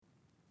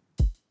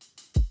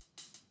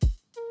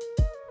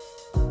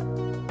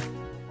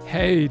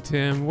Hey,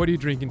 Tim, what are you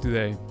drinking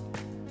today?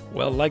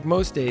 Well, like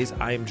most days,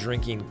 I am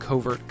drinking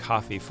Covert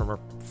coffee from our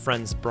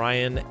friends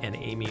Brian and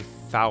Amy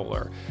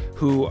Fowler,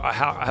 who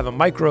have a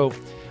micro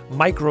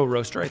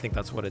roaster, I think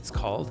that's what it's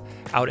called,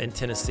 out in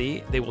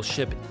Tennessee. They will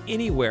ship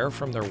anywhere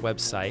from their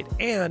website.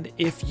 And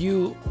if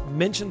you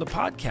mention the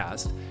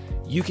podcast,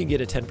 you can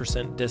get a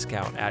 10%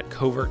 discount at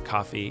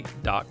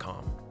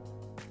covertcoffee.com.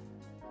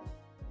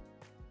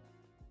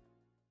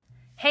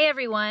 Hey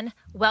everyone,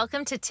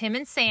 welcome to Tim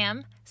and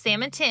Sam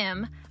and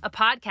Tim, a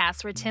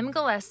podcast where Tim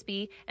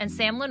Gillespie and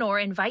Sam Lenore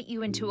invite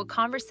you into a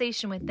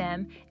conversation with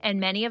them and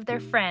many of their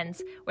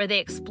friends where they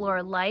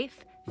explore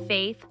life,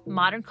 faith,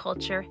 modern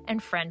culture,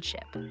 and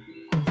friendship.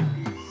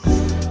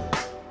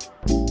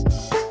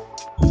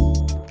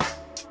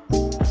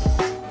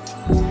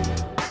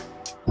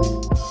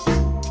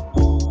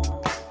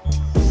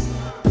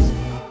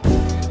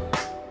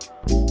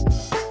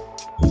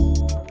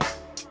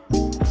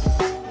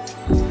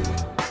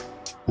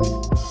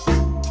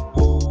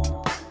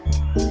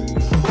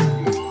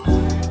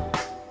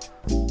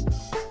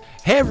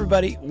 Hey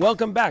everybody,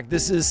 welcome back.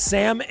 This is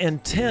Sam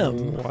and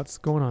Tim. What's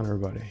going on,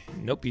 everybody?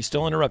 Nope, you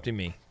still interrupting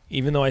me,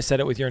 even though I said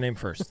it with your name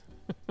first.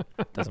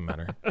 Doesn't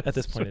matter. At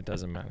this point, it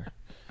doesn't matter.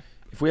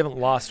 If we haven't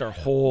lost our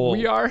whole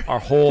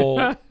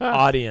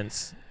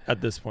audience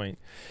at this point.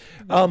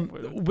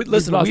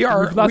 Listen,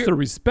 we've lost the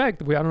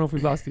respect. I don't know if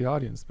we've lost the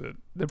audience, but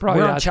they're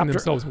probably asking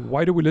themselves,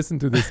 why do we listen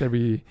to this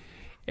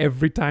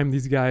every time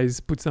these guys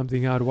put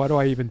something out? Why do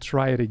I even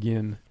try it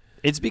again?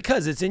 It's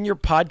because it's in your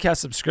podcast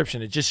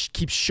subscription. It just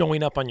keeps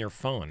showing up on your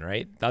phone,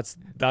 right?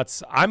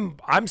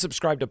 I'm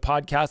subscribed to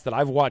podcasts that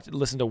I've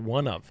listened to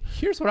one of.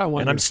 Here's what I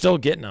wonder. And I'm still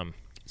getting them.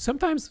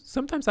 Sometimes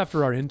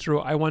after our intro,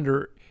 I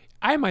wonder,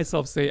 I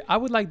myself say, I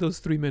would like those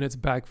 3 minutes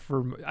back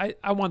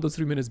I want those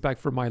 3 minutes back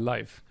for my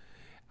life.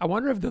 I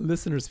wonder if the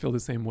listeners feel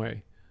the same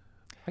way.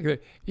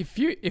 Like if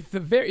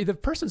the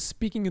person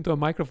speaking into a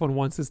microphone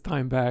wants his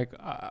time back,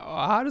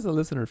 how does the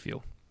listener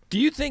feel? Do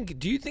you think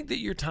that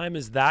your time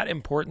is that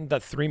important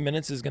that 3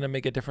 minutes is going to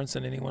make a difference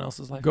in anyone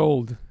else's life?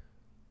 Gold.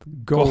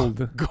 Pure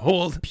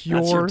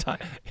Pure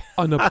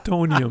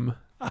unobtonium.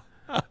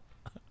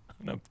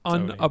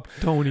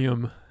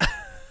 Unobtonium.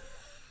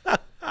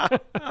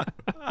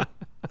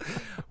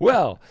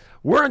 Well,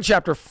 we're on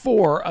chapter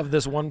 4 of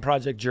this one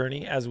project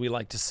journey, as we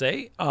like to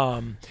say.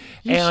 And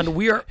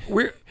we're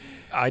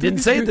I didn't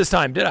say it this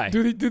time, did I?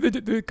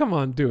 Come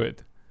on, do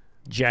it.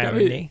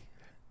 Journey.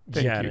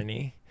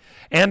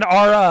 And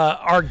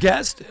our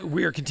guest,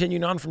 we are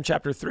continuing on from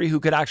chapter 3, who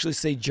could actually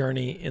say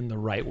journey in the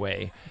right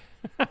way.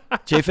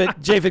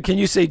 Japheth, can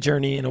you say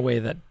journey in a way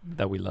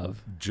that we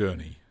love?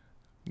 Journey.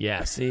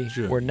 Yeah, see?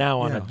 Journey. We're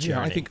now on a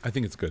journey. Yeah, I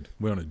think it's good.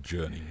 We're on a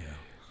journey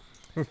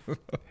now.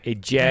 A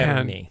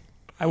journey. Man,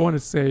 I want to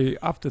say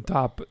off the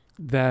top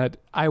that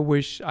I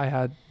wish I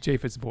had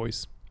Japheth's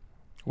voice.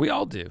 We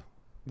all do.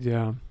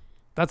 Yeah.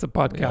 That's a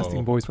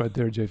podcasting voice right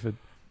there, Japheth.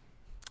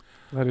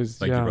 That is,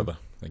 Thank you, brother.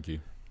 Thank you.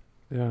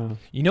 Yeah.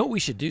 You know what we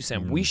should do,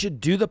 Sam? We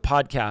should do the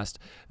podcast,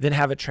 then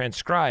have it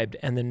transcribed,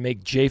 and then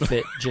make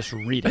Japheth just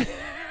read it.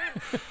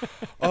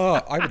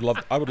 I would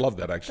love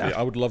that, actually.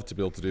 I would love to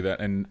be able to do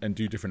that and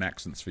do different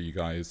accents for you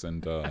guys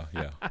and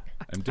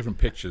and different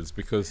pictures,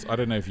 because I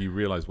don't know if you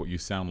realize what you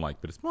sound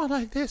like, but it's more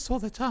like this all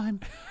the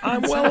time.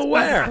 I'm well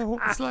aware.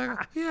 It's like,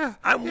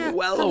 I'm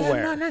well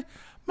aware.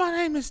 My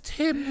name is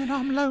Tim and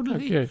I'm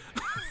lonely. Okay.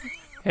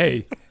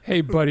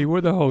 Hey, buddy,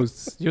 we're the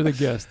hosts. You're the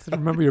guest.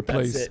 Remember your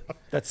place.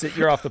 That's it.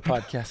 You're off the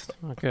podcast.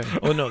 Okay.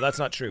 Oh, no, that's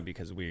not true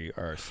because we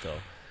are still.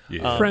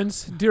 Yeah.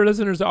 Friends, dear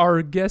listeners,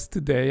 our guest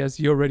today, as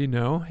you already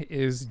know,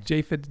 is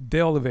Japheth de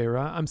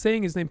Oliveira. I'm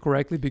saying his name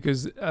correctly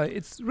because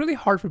it's really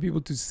hard for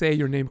people to say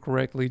your name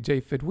correctly,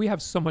 Japheth. We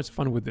have so much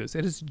fun with this.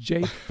 It is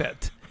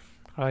Japheth,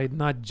 right?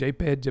 Not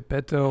Japed,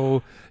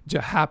 Japeto,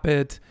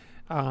 Jahapet.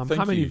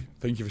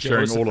 Thank you for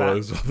sharing all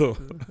of those.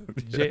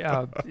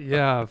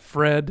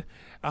 Fred.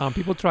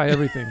 People try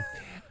everything.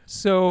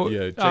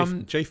 So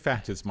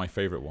J-Fat is my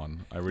favorite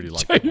one. I really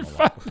like that one a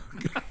lot.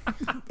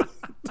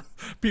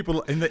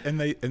 People and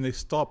they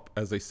stop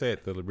as they say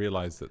it. They'll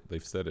realize that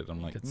they've said it.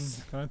 I'm like, I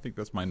don't think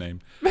that's my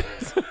name.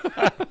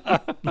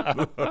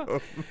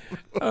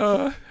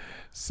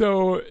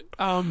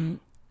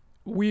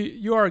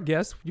 You are a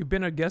guest. You've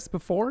been a guest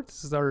before.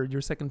 This is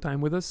your second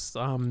time with us.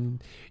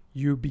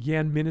 You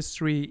began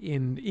ministry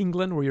in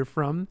England, where you're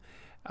from.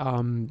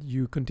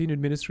 You continued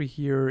ministry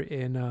here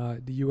in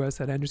the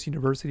U.S. at Andrews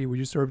University, where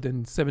you served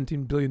in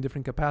 17 billion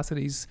different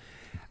capacities.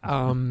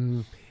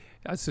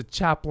 As a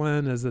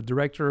chaplain, as a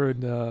director in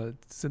the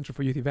Center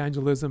for Youth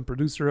Evangelism,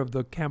 producer of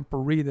the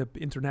Camporee, the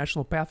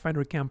International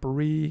Pathfinder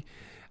Camporee,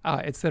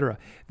 etc.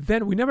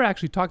 Then we never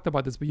actually talked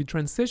about this, but you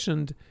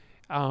transitioned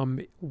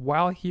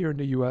while here in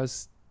the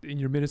U.S., in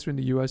your ministry in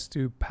the U.S.,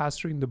 to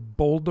pastoring the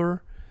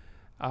Boulder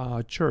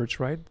church,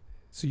 right?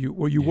 So you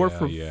were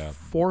for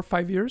 4 or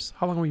 5 years?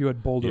 How long were you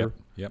at Boulder?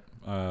 Yep.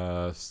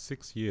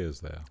 6 years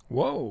there.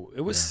 Whoa,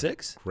 it was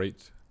 6?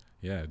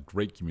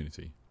 Great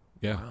community.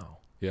 Yeah. Wow.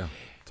 Yeah,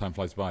 time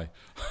flies by.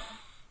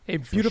 a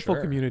beautiful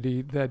sure.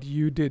 community that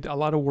you did a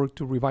lot of work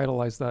to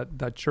revitalize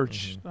that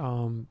church,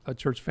 a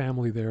church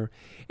family there.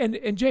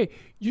 And Jay,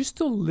 you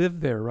still live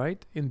there,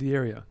 right, in the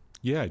area?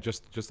 Yeah,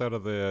 just out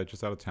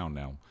of town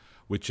now,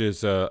 which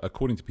is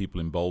according to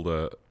people in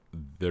Boulder,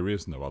 there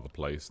is no other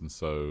place, and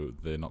so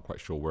they're not quite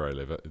sure where I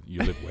live.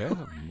 You live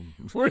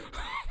where?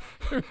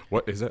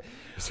 What is it?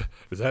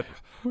 Is that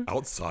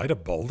outside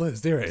of Boulder?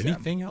 Is there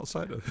anything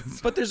outside of this?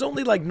 But there's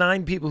only like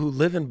 9 people who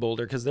live in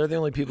Boulder because they're the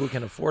only people who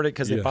can afford it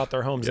because they Yeah. bought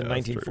their homes in Yeah,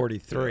 that's true.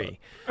 1943.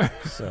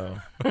 So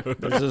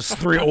there's just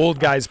 3 old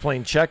guys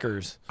playing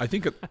checkers. I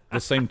think at the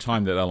same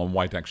time that Ellen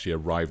White actually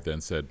arrived there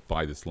and said,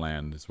 "Buy this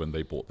land," is when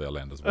they bought their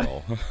land as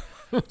well.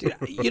 Dude,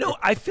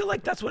 I feel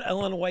like that's what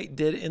Ellen White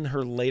did in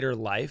her later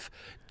life.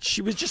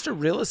 She was just a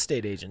real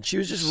estate agent. She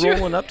was just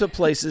rolling up to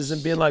places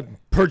and being like,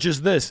 purchase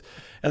this.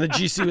 And the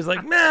GC was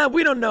like, nah,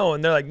 we don't know.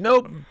 And they're like,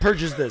 nope,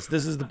 purchase this.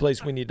 This is the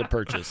place we need to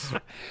purchase.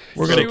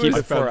 We're going to keep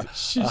it for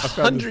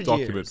 100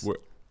 years.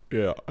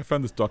 I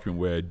found this document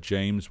where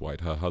James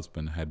White, her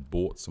husband, had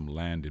bought some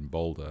land in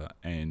Boulder,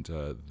 and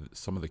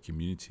some of the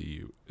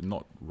community,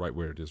 not right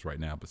where it is right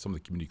now, but some of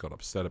the community got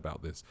upset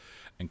about this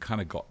and kind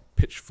of got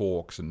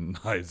pitchforks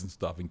and knives and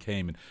stuff and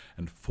came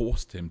and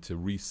forced him to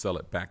resell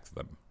it back to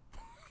them.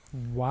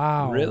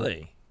 Wow.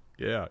 Really?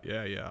 Yeah.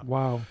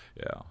 Wow.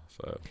 Yeah.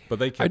 So, but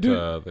they kept.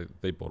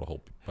 They bought a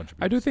whole bunch of.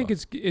 I do people's think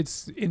stuff.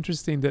 it's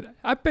interesting that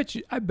I bet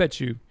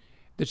you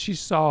that she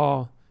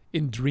saw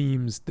in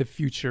dreams the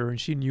future, and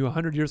she knew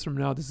 100 years from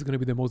now this is going to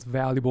be the most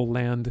valuable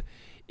land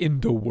in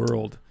the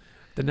world,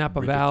 the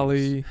Napa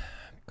Valley.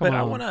 But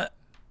I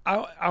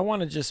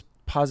want to just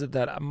posit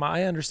that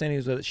my understanding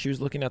is that she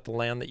was looking at the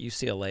land that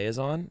UCLA is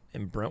on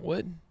in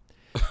Brentwood,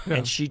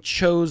 and she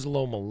chose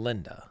Loma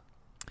Linda.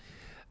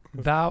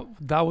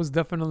 That was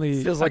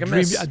definitely Feels like a dream.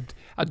 miss.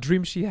 A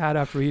dream she had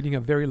after eating a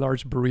very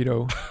large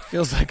burrito.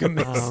 Feels like a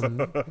miss.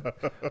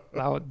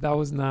 That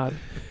was not.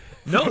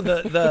 No,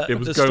 the It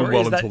was the going story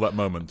well is until that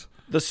moment.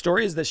 The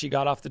story is that she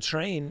got off the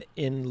train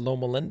in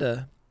Loma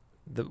Linda,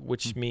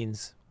 which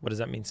means, what does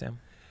that mean, Sam?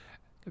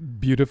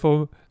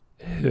 Beautiful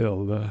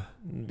hill.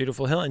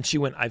 Beautiful hill. And she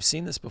went, I've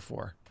seen this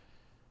before.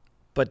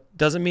 But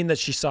doesn't mean that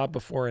she saw it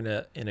before in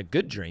a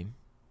good dream.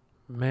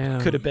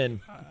 Man, Could have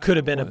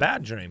been a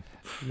bad dream.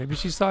 maybe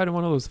she saw it in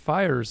one of those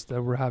fires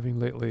that we're having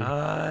lately.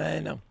 I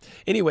know.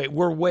 Anyway,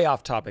 we're way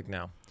off topic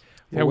now.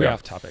 Yeah, We're we way are.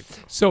 off topic.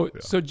 So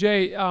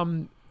Jay,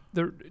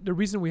 the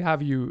reason we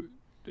have you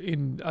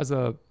in as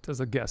a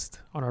guest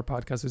on our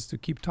podcast is to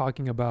keep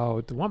talking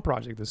about the One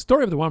Project, the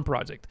story of the One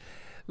Project.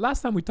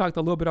 Last time we talked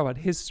a little bit about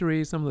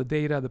history, some of the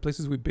data, the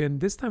places we've been.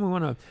 This time we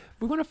want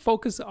to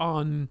focus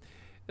on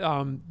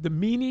the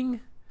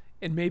meaning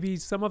and maybe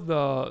some of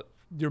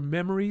your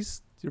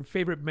memories, your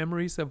favorite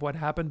memories of what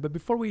happened. But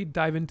before we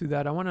dive into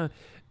that,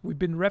 we've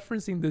been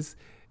referencing this.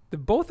 The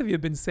both of you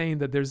have been saying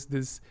that there's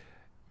this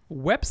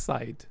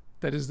website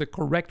that is the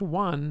correct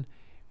one,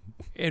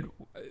 and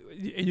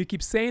you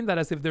keep saying that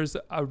as if there's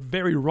a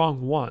very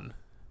wrong one.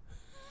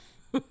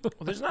 Well,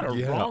 there's not a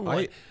Yeah, wrong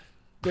one.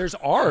 There's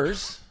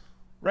ours.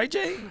 Right,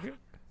 Jay?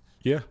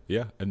 Yeah.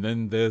 And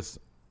then there's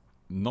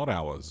not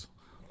ours.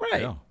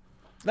 Right. Yeah.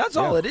 That's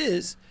all Yeah. it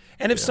is.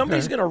 And if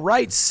somebody's going to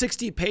write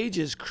 60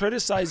 pages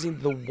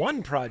criticizing the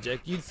One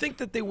Project, you'd think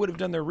that they would have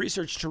done their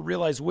research to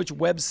realize which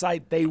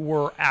website they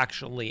were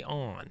actually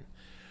on.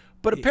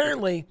 But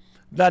apparently,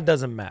 that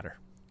doesn't matter,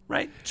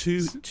 right?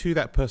 To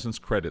that person's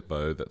credit,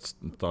 though, that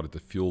started to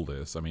fuel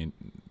this. I mean,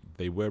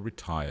 they were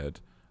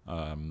retired.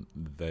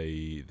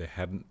 They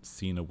hadn't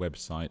seen a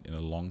website in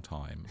a long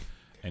time,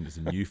 and it's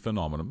a new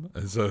phenomenon.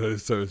 And so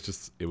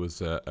it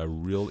was a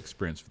real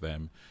experience for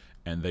them.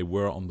 And they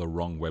were on the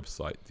wrong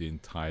website the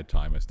entire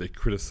time as they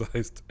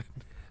criticized.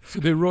 So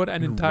they wrote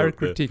an entire wrote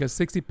the- critique, a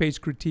 60-page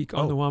critique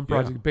on the One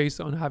Project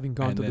based on having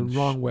gone to the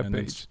wrong And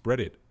then webpage. spread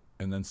it,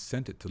 and then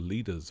sent it to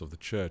leaders of the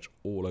church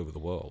all over the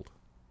world.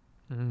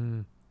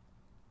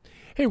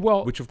 Hey,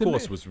 well, Which, of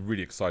course, was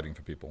really exciting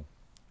for people.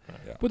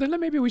 Yeah. Well, then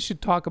maybe we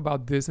should talk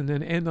about this and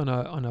then end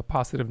on a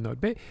positive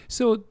note.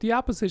 So the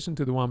opposition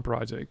to the One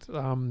Project,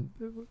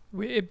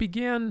 it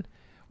began.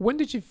 When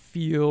did you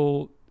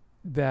feel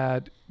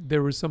that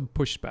there was some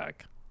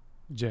pushback,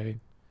 Jay?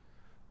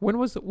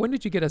 When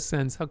did you get a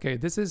sense? Okay,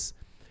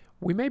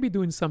 we may be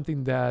doing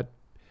something that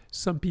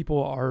some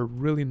people are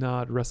really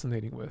not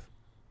resonating with.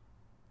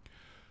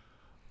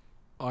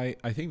 I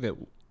think that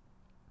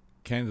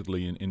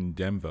candidly in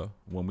Denver,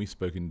 when we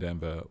spoke in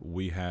Denver,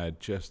 we had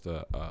just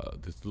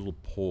this little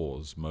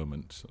pause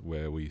moment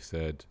where we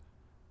said,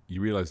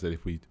 you realize that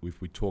if we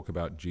talk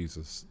about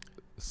Jesus,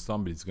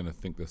 somebody's going to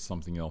think there's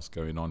something else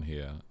going on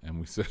here. And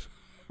we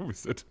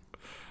said,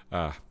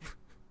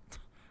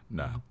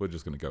 no, we're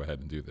just going to go ahead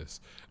and do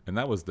this. And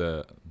that was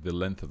the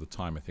length of the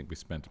time. I think we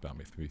spent about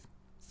maybe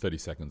 30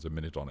 seconds, a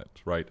minute on it,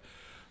 right?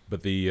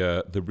 But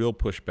the real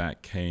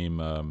pushback came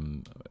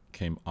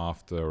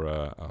after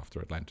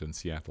Atlanta and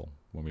Seattle,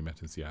 when we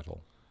met in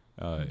Seattle.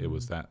 It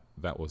was that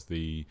was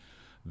the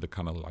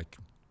kind of like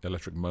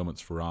electric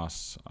moments for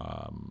us,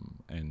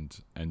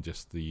 and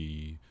just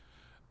the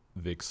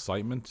the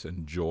excitement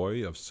and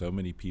joy of so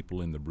many people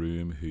in the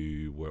room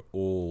who were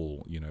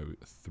all,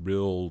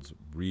 thrilled,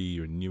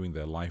 renewing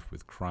their life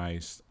with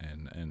Christ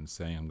and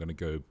saying, I'm going to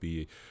go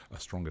be a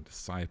stronger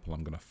disciple.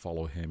 I'm going to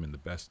follow him in the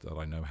best that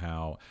I know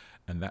how.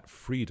 And that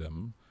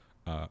freedom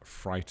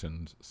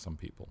frightened some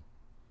people.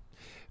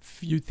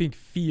 You think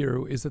fear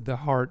was at the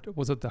heart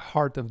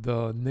of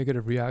the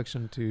negative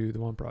reaction to the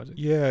One Project?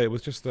 Yeah, it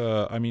was just.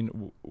 I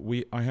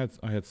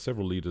had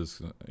several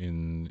leaders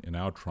in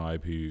our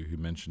tribe who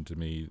mentioned to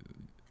me,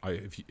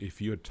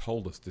 if you had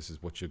told us this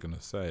is what you're going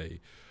to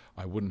say,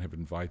 I wouldn't have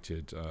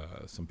invited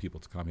some people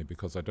to come here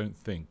because I don't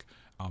think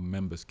our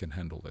members can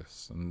handle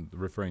this. And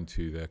referring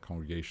to their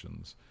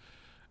congregations,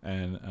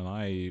 and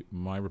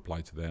my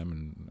reply to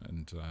them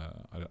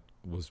I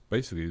was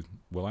basically,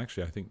 well,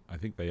 actually, I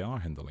think they are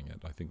handling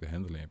it. I think they're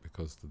handling it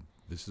because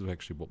this is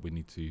actually what we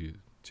need to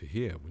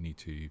hear. We need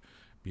to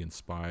be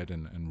inspired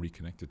and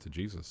reconnected to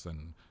Jesus.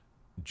 And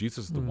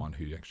Jesus is the one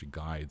who actually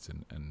guides,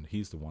 and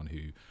he's the one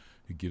who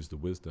gives the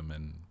wisdom.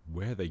 And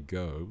where they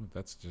go,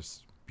 that's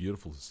just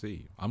beautiful to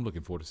see. I'm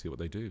looking forward to see what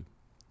they do.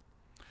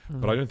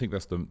 But I don't think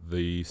that's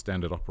the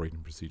standard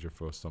operating procedure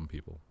for some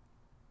people.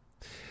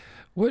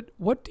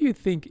 What do you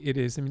think it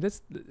is? I mean,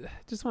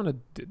 just want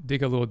to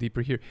dig a little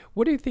deeper here.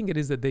 What do you think it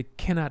is that they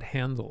cannot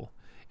handle,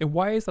 and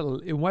why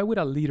would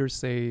a leader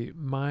say,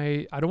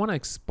 I don't want to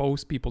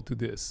expose people to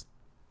this?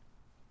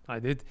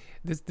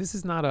 This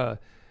is not a.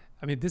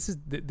 I mean, this is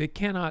they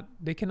cannot.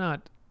 They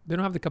don't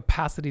have the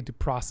capacity to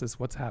process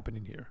what's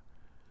happening here.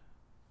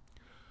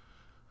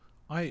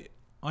 I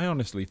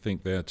honestly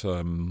think that.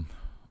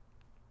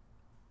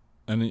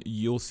 And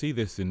you'll see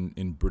this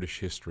in British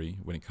history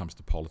when it comes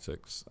to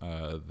politics,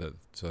 that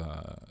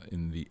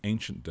in the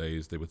ancient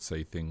days they would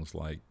say things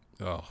like,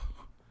 oh,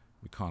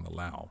 we can't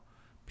allow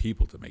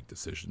people to make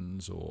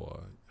decisions,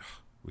 or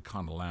we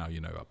can't allow,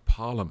 a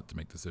parliament to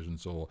make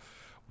decisions, or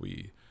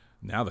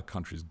now the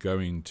country's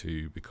going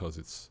to, because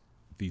it's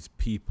these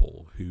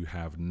people who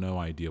have no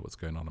idea what's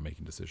going on and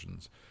making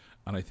decisions.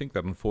 And I think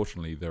that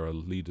unfortunately there are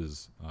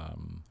leaders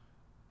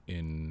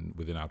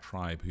within our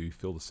tribe who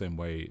feel the same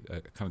way, a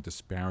kind of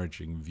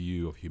disparaging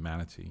view of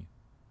humanity,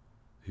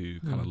 who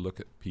kind of look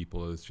at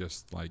people as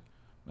just like,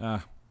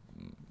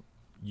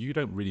 you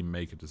don't really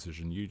make a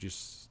decision. You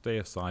just stay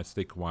aside,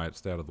 stay quiet,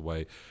 stay out of the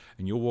way,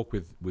 and your walk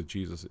with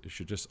Jesus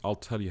I'll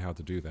tell you how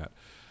to do that.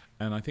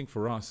 And I think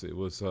for us, it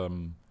was,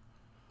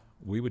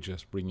 we were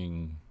just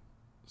bringing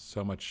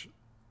so much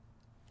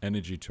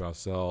energy to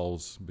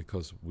ourselves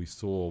because we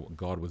saw what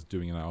God was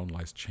doing in our own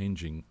lives,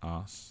 changing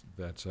us,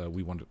 that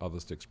we wanted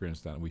others to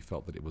experience that, and we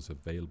felt that it was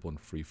available and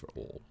free for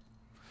all.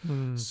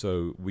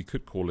 So we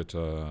could call it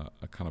a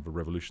kind of a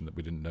revolution that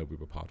we didn't know we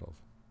were part of.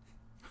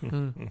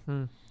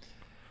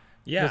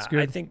 Yeah,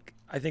 I think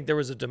there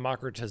was a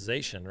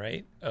democratization,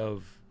 right,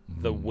 of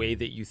the way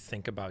that you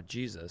think about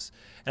Jesus.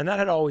 And that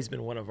had always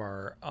been one of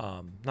our,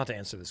 not to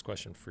answer this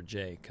question for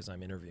Jay, because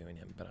I'm interviewing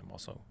him, but I'm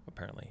also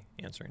apparently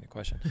answering the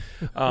question.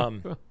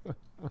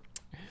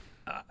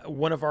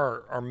 One of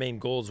our main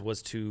goals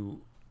was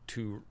to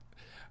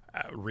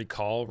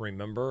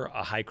remember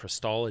a high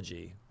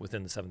Christology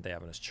within the Seventh-day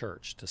Adventist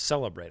Church. To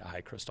celebrate a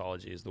high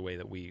Christology is the way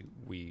that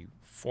we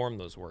form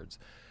those words.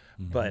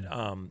 But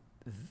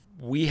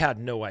we had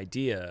no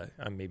idea,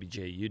 maybe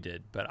Jay, you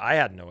did, but I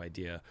had no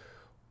idea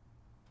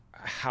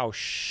how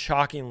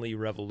shockingly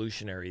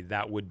revolutionary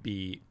that would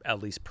be,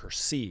 at least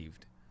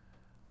perceived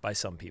by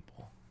some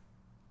people,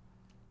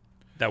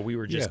 that we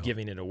were just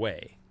giving it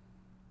away.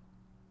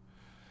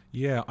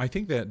 Yeah, I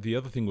think that the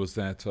other thing was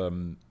that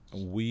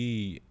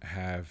we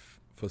have,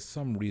 for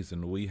some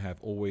reason, we have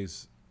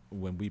always,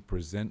 when we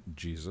present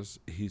Jesus,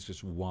 he's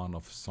just one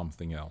of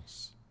something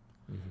else.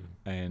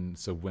 And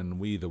so when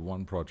we, the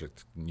One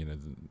Project,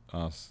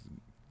 us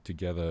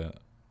together,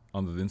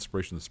 under the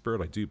inspiration of the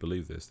Spirit, I do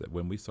believe this, that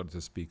when we started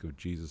to speak of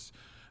Jesus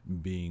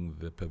being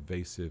the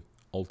pervasive,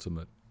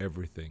 ultimate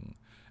everything,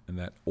 and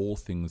that all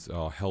things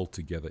are held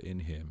together in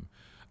him,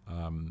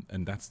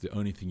 and that's the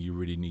only thing you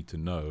really need to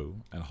know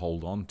and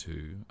hold on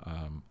to,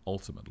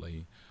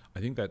 ultimately,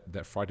 I think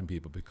that frightened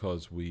people,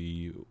 because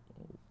they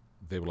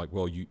were like,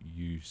 well,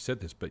 you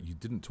said this, but you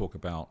didn't talk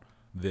about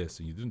this,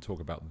 and you didn't talk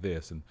about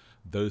this, and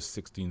those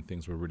 16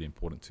 things were really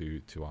important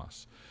to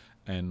us.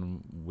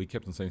 And we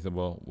kept on saying,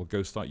 well,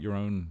 go start your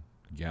own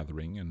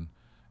gathering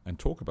and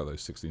talk about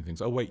those 16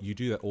 things. Oh, wait, you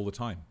do that all the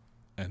time.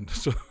 And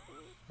so,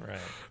 right.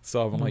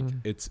 So I'm like,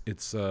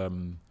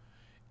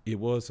 it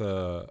was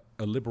a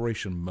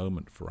liberation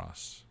moment for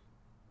us,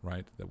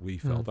 right, that we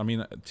felt. I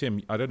mean,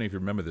 Tim, I don't know if you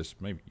remember this.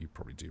 Maybe you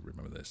probably do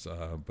remember this.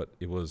 But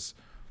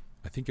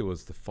I think it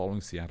was the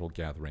following Seattle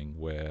gathering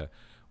where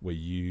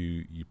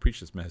you preached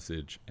this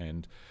message,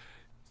 and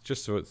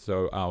just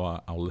so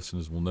our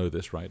listeners will know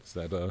this, right, is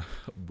that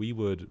we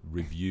would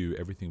review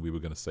everything we were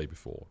going to say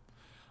before,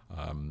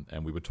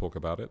 and we would talk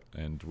about it,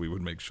 and we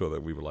would make sure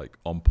that we were like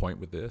on point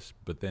with this.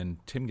 But then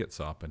Tim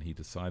gets up and he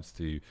decides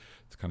to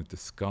kind of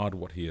discard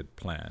what he had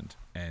planned,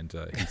 and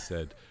he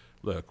said,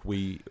 "Look,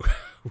 we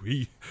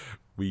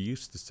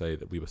used to say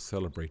that we were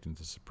celebrating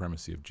the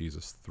supremacy of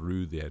Jesus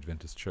through the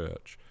Adventist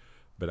Church,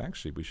 but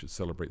actually we should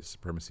celebrate the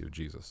supremacy of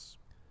Jesus.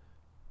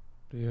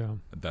 Yeah.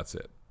 And that's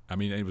it. I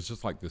mean, it was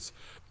just like this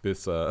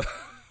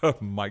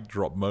mic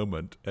drop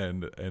moment,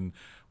 and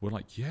we're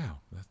like, yeah,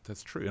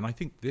 that's true. And I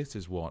think this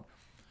is what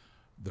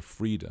the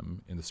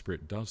freedom in the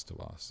Spirit does to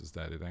us, is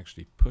that it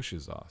actually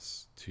pushes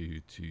us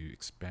to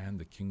expand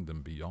the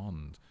kingdom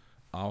beyond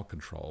our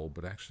control,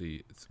 but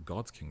actually it's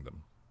God's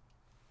kingdom.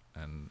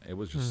 And it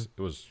was just,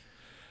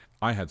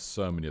 I had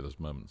so many of those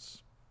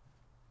moments.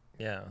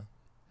 Yeah.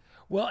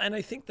 Well, and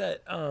I think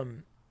that,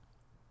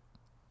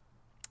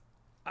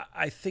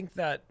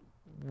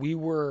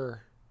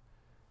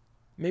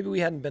 maybe we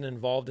hadn't been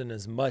involved in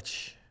as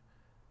much.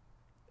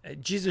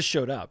 Jesus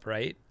showed up,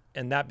 right?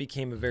 And that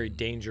became a very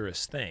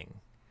dangerous thing.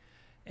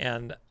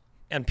 And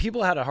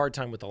people had a hard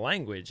time with the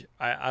language.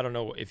 I don't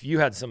know if you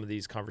had some of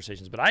these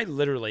conversations, but I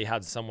literally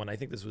had someone, I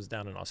think this was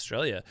down in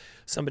Australia,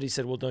 somebody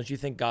said, well, don't you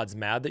think God's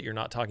mad that you're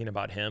not talking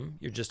about him?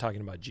 You're just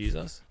talking about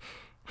Jesus?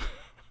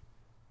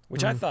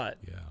 Which I thought,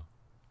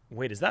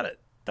 wait,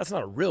 that's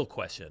not a real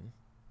question.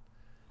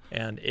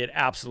 And it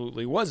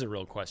absolutely was a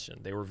real question.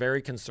 They were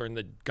very concerned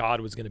that God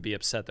was going to be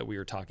upset that we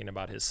were talking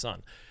about his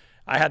son.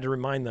 I had to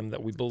remind them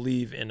that we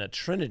believe in a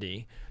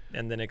Trinity,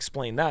 and then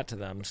explain that to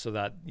them so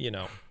that,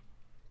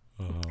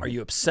 are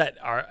you upset?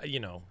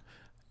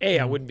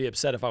 I wouldn't be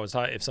upset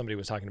if somebody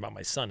was talking about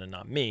my son and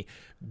not me.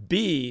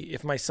 B,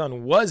 if my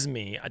son was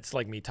me, it's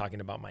like me talking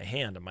about my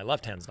hand, and my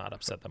left hand's not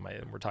upset that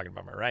we're talking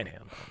about my right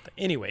hand.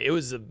 Anyway, it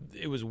was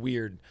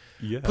weird.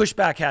 Yeah.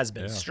 Pushback has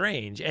been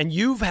strange, and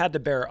you've had to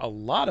bear a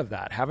lot of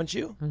that, haven't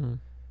you? Mm-hmm.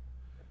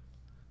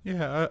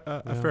 Yeah,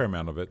 a fair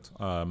amount of it.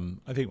 I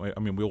think.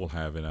 We all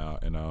have in our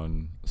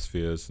own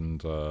spheres,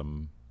 and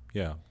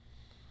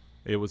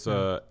it was.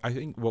 I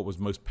think what was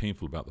most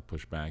painful about the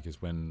pushback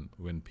is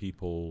when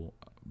people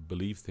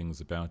believe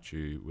things about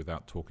you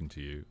without talking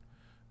to you.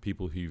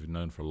 People who you've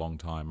known for a long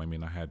time. I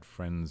mean, I had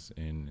friends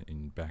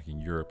back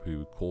in Europe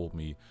who called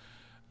me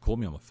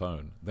on the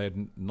phone. They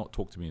had not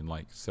talked to me in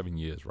like 7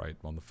 years, right,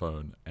 on the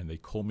phone, and they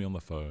call me on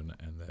the phone,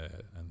 and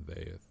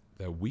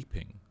they're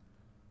weeping.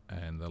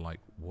 And they're like,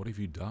 "What have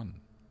you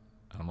done?"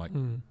 And I'm like,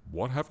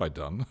 "What have I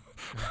done?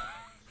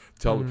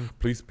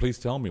 Please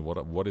tell me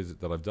what is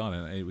it that I've done?"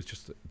 And it was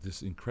just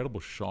this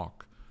incredible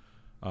shock.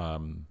 I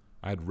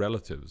had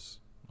relatives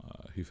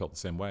who felt the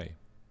same way,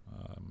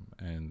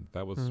 and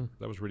that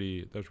was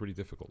really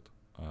difficult.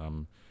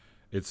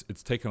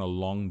 It's taken a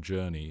long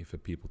journey for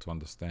people to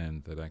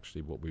understand that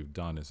actually what we've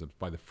done is that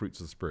by the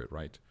fruits of the Spirit,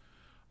 right?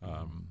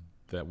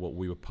 That what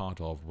we were part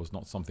of was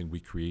not something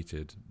we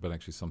created, but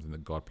actually something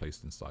that God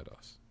placed inside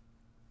us.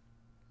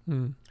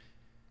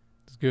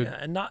 It's good.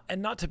 Yeah,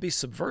 and not to be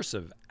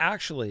subversive,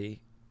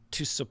 actually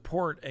to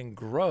support and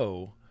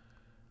grow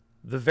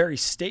the very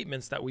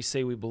statements that we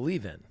say we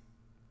believe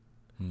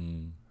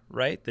in.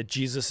 Right? That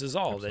Jesus is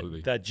all,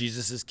 that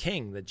Jesus is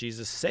king, that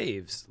Jesus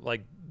saves.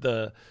 Like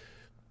to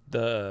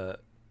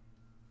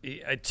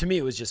me,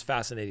 it was just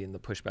fascinating, the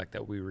pushback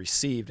that we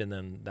received and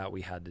then that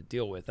we had to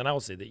deal with. And I will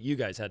say that you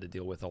guys had to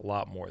deal with a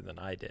lot more than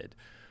I did,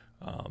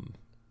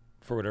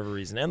 for whatever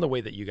reason. And the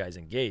way that you guys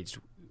engaged,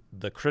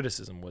 the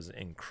criticism was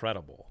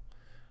incredible,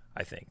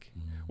 I think.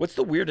 What's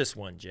the weirdest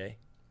one, Jay?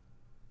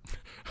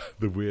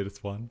 The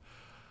weirdest one?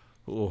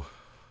 The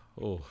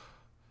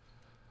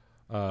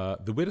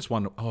weirdest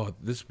one. Oh,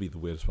 this would be the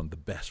weirdest one. The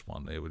best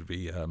one. It would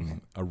be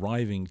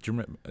arriving. Do you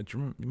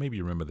remember, maybe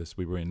you remember this.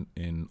 We were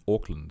in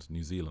Auckland,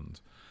 New Zealand,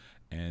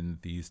 and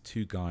these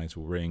two guys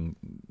were wearing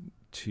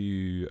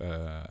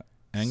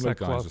Anglo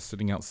guys were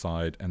sitting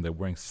outside, and they're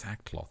wearing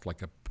sackcloth,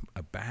 like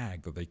a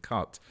bag that they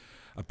cut,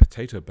 a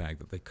potato bag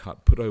that they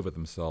cut, put over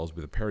themselves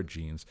with a pair of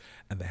jeans,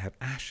 and they had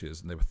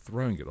ashes, and they were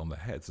throwing it on their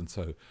heads. And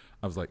so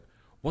I was like,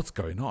 what's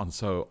going on?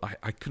 So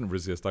I couldn't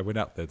resist. I went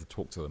out there to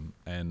talk to them,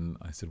 and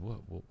I said,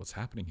 what's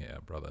happening here,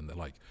 brother? And they're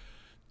like,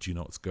 do you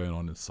know what's going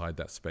on inside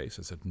that space?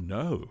 I said,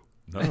 no.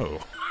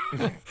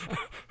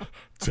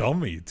 Tell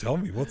me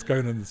what's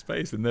going on in the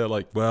space. And they're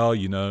like, well,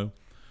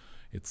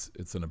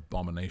 it's an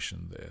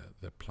abomination.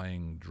 They're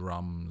playing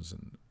drums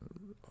and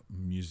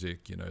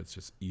music, it's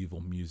just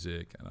evil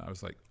music. And I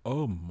was like,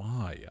 oh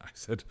my. I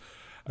said,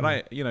 and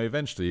I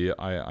eventually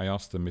I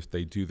asked them if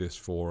they do this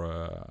for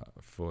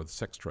the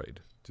sex trade.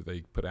 Do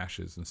they put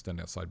ashes and stand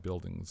outside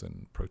buildings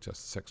and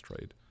protest the sex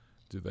trade?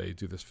 Do they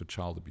do this for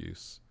child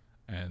abuse?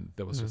 And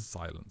there was just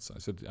silence. I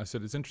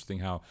said, it's interesting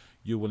how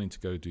you're willing to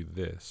go do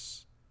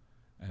this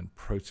and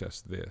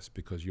protest this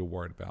because you're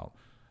worried about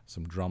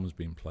some drums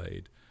being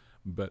played.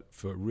 But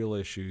for real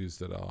issues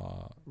that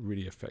are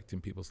really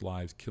affecting people's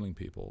lives, killing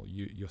people,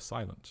 you're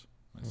silent.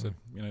 I said,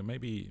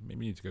 maybe you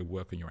need to go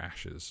work on your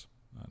ashes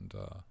and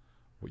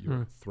what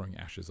you're throwing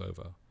ashes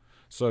over.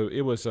 So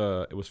it was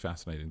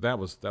fascinating. That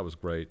was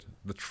great.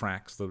 The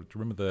tracks. Do you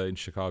remember in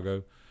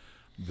Chicago,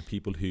 the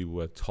people who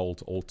were told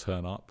to all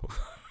turn up,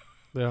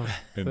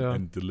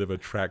 and deliver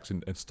tracks,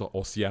 and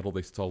or Seattle,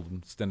 they told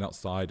them stand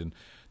outside and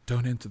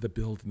don't enter the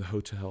building, the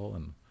hotel.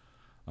 And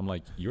I'm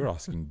like, you're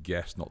asking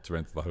guests not to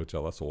enter the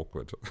hotel. That's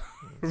awkward.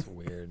 That's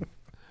weird.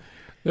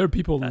 There are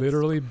people That's-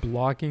 literally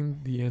blocking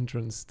the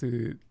entrance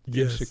to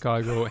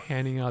Chicago,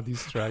 handing out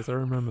these tracts. I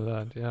remember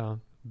that. Yeah,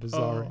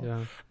 bizarre. Oh.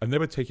 Yeah. And they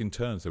were taking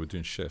turns. They were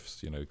doing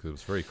shifts, because it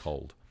was very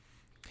cold.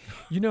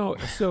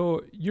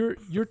 So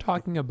you're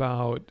talking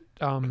about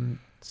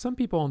some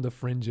people on the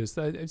fringes.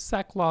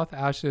 Sackcloth,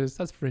 ashes,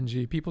 that's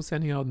fringy. People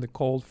standing out in the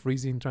cold,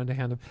 freezing, trying to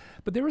hand them.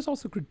 But there was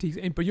also critiques.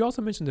 But you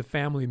also mentioned the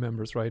family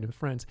members, right, and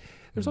friends.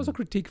 There's also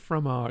critiques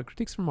from our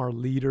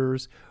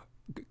leaders,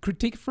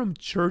 critique from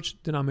church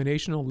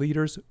denominational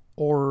leaders,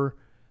 or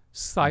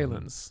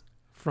silence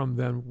from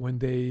them when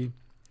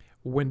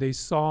they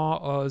saw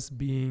us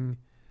being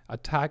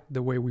attacked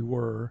the way we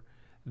were.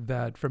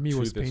 That for me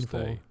was painful.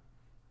 Day.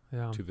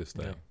 Yeah. To this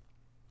day. Yeah.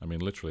 I mean,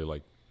 literally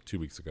like 2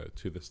 weeks ago,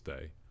 to this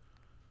day.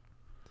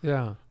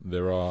 Yeah.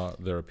 There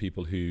are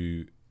people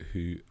who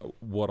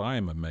what I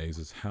am amazed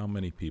is how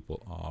many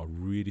people are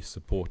really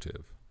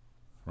supportive,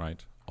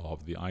 right,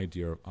 of the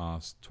idea of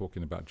us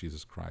talking about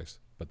Jesus Christ,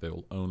 but they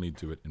will only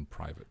do it in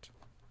private.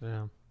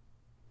 Yeah.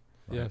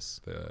 Right?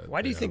 Yes.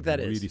 Why do you think that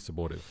is? Really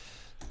supportive.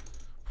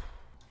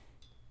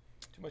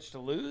 Too much to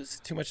lose?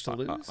 Too much to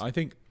lose? I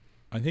think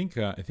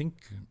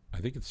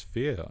it's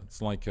fear.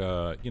 It's like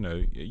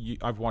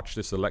I've watched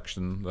this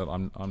election that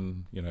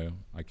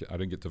I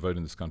don't get to vote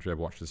in this country. I've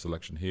watched this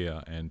election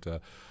here, and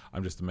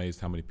I'm just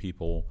amazed how many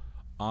people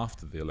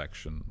after the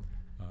election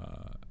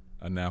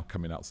are now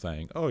coming out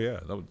saying, "Oh yeah,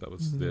 that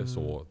was this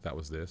or that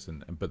was this,"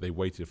 but they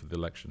waited for the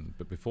election.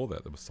 But before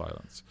that, there was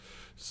silence.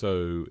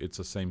 So it's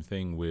the same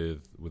thing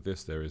with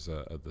this. There's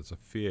a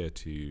fear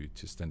to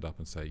stand up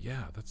and say,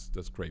 "Yeah,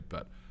 that's great,"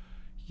 but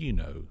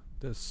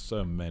there's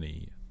so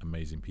many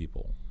amazing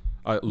people.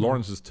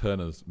 Lawrence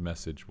Turner's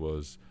message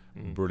was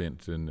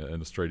brilliant in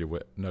Australia,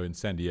 in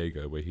San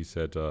Diego, where he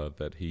said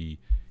that he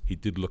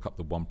did look up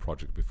the One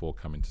Project before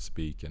coming to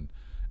speak, and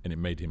it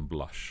made him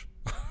blush.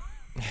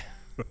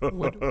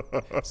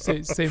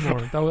 Say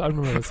more. I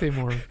remember that. Say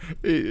more.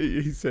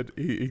 He said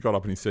he got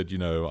up and he said,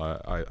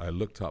 I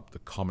looked up the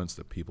comments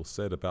that people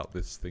said about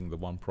this thing, the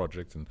One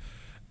Project, and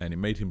it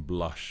made him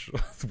blush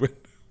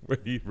when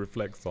he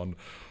reflects on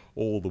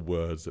all the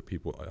words that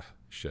people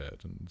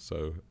shared. And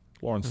so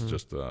Lawrence is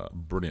just a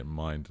brilliant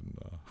mind, and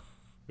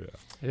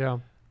Yeah.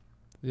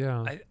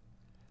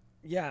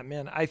 Yeah,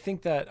 man. I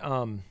think that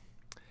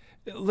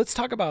let's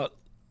talk about.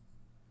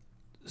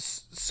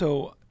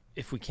 So,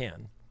 if we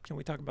can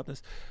we talk about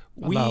this?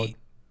 Allowed.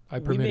 I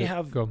we permit may it.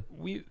 have. Go.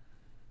 We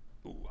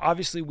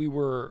obviously we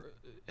were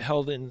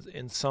held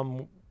in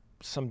some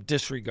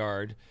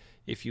disregard,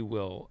 if you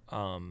will,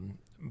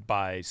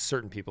 by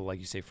certain people, like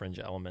you say, fringe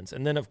elements,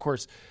 and then of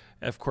course,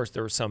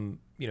 there were some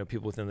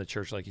people within the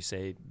church, like you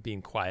say,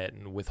 being quiet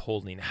and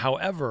withholding.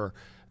 However,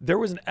 there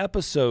was an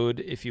episode,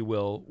 if you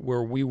will,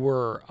 where we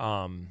were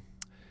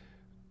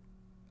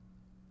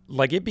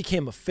like it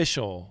became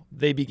official.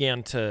 They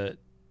began to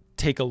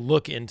take a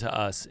look into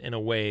us in a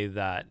way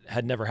that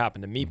had never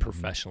happened to me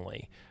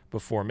professionally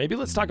before. Maybe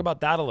let's talk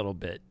about that a little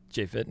bit,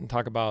 Japhet, and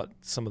talk about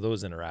some of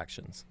those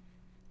interactions.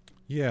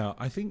 Yeah,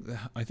 I think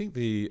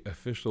the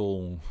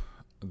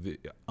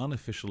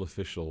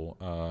unofficial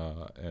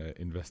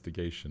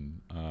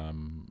investigation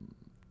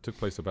took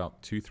place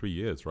about 2-3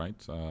 years,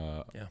 right?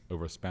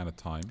 Over a span of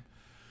time,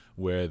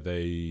 where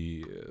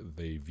they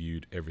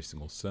viewed every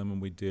single sermon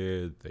we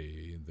did.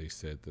 They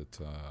said that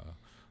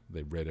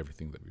they read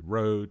everything that we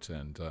wrote,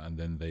 and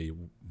then they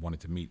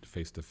wanted to meet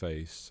face to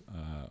face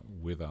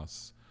with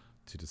us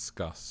to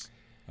discuss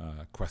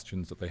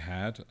questions that they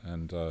had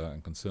and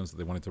concerns that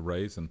they wanted to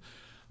raise. And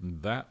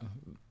that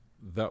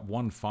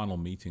one final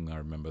meeting, I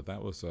remember,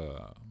 that was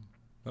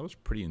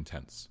pretty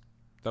intense.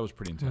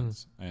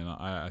 And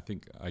I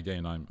think,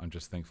 again, I'm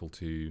just thankful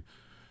to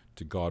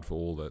God for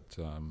all that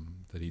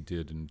He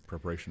did in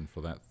preparation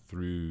for that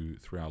through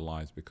our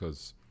lives,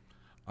 because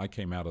I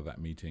came out of that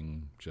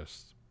meeting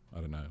just, I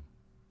don't know,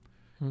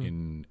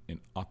 in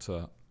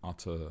utter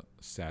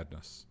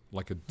sadness,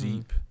 like a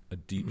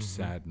deep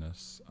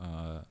sadness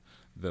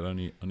that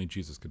only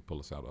Jesus could pull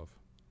us out of.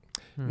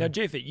 Now,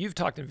 Japhet, you've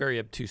talked in very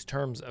obtuse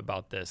terms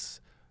about this.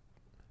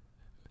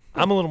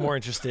 I'm a little more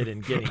interested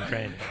in getting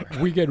granular.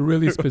 We get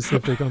really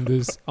specific on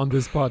this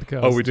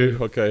podcast. Oh, we do?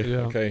 Okay. Yeah.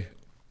 Okay.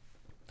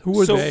 Who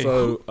were they?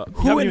 So,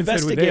 Who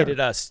investigated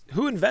us?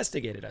 Who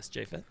investigated us,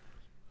 Japhet?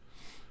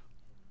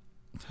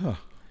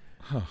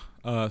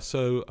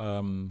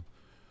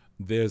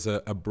 There's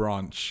a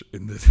branch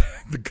in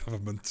the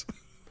government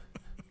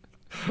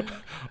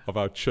of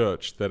our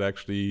church that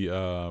actually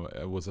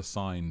was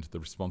assigned the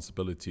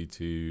responsibility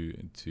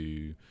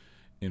to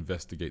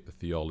investigate the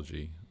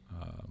theology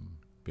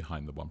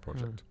behind the One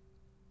Project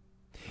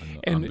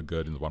and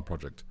undergirding the One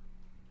Project.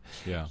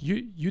 Yeah.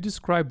 You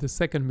described the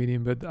second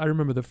meeting, but I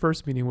remember the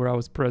first meeting where I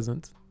was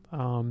present.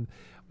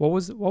 What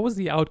was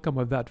the outcome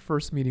of that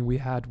first meeting we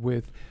had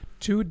with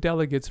 2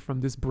 delegates from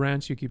this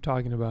branch you keep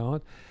talking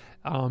about?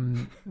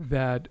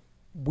 That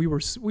we were.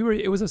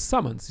 It was a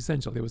summons,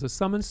 essentially. It was a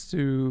summons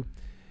to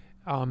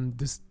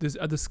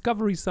a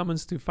discovery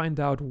summons to find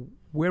out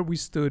where we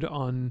stood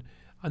on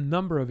a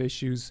number of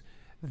issues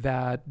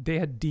that they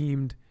had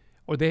deemed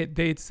or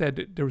they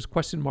said there was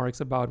question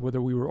marks about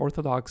whether we were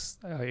orthodox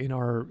in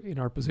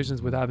our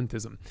positions with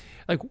Adventism.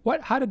 Like,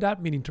 how did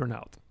that meeting turn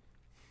out?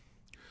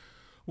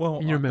 Well,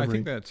 in your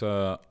memory?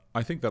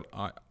 I think that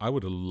I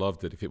would have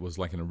loved it if it was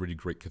like in a really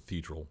great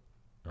cathedral.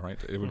 All right,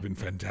 it would have been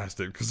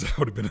fantastic because that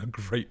would have been a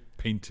great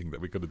painting that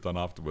we could have done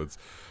afterwards.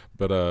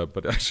 But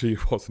actually,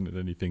 it wasn't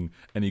in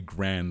any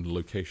grand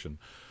location.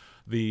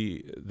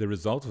 The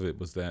result of it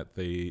was that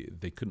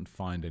they couldn't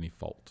find any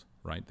fault.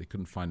 Right, they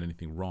couldn't find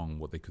anything wrong.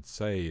 What they could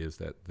say is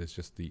that there's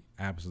just the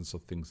absence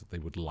of things that they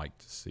would like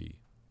to see.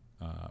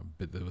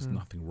 But there was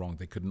nothing wrong.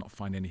 They could not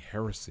find any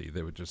heresy.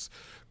 They were just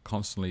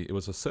constantly, it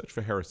was a search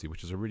for heresy,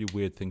 which is a really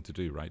weird thing to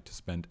do, right? To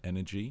spend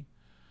energy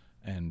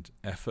and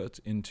effort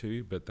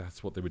into, but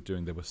that's what they were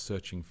doing. They were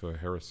searching for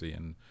heresy,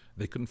 and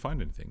they couldn't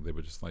find anything. They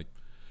were just like,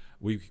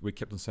 we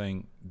kept on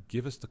saying,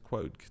 give us the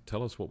quote,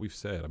 tell us what we've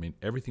said. I mean,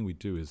 everything we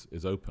do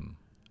is open.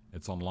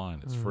 It's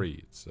online, it's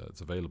free,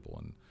 it's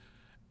available,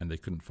 and they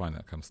couldn't find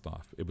that kind of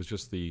stuff. It was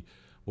just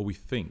we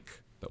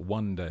think that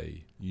one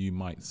day you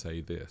might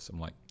say this. I'm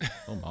like,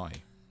 oh my.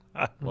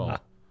 Well,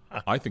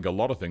 I think a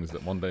lot of things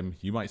that one day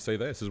you might say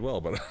this as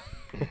well, but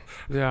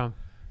yeah.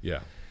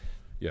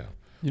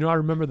 I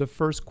remember the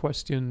first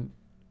question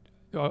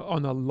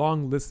on a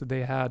long list that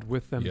they had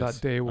with them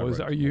that day was,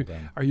 are you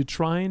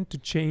trying to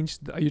change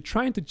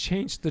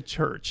the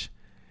church?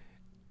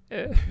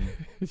 Do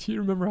you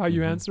remember how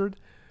you answered?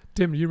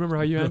 Tim, do you remember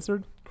how you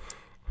answered?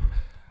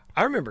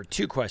 I remember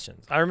two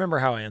questions. I remember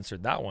how I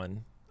answered that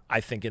one,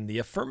 I think in the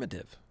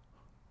affirmative.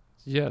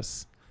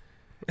 Yes.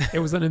 It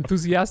was an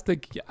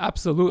enthusiastic,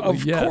 absolutely,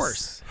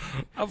 yes.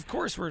 Of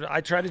course.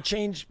 I try to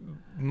change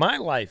my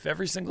life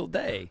every single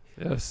day.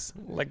 Yes.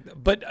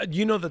 But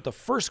you know that the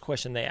first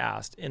question they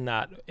asked in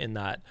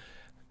that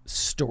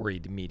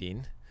storied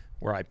meeting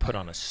where I put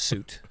on a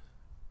suit.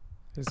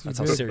 Yes, that's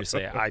how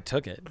seriously I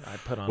took it. I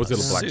put on Was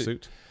it a black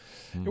suit?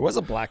 It was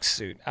a black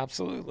suit,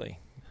 absolutely,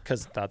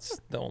 because that's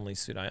the only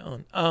suit I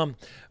own.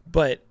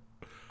 But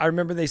I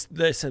remember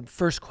they said,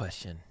 first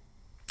question,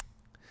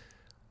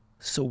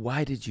 so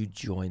why did you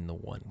join the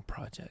One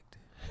Project?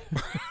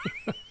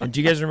 And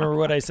do you guys remember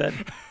what I said?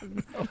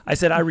 No. I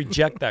said, I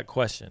reject that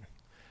question.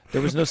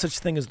 There was no such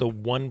thing as the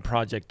One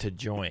Project to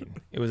join.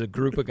 It was a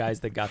group of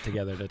guys that got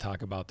together to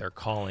talk about their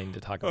calling,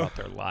 to talk about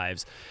their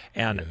lives.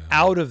 And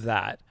out of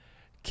that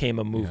came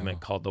a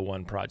movement called the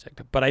One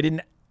Project. But I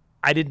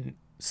didn't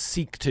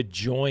seek to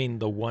join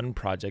the One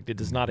Project. It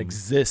does not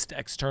exist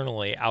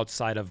externally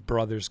outside of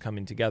brothers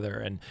coming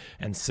together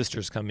and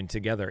sisters coming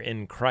together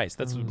in Christ.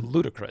 That's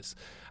ludicrous.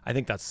 I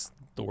think that's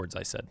the words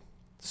I said.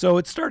 So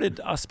it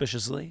started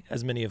auspiciously,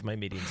 as many of my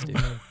meetings do.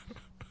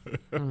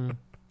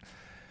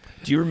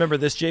 Do you remember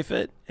this,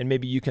 J-Fit? And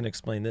maybe you can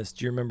explain this.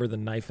 Do you remember the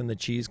knife and the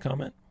cheese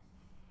comment?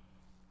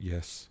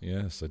 Yes,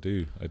 I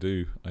do.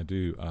 Give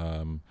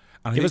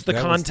us the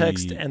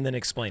context and then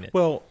explain it.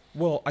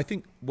 Well, I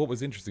think what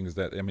was interesting is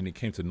that, I mean, it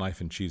came to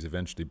knife and cheese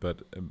eventually,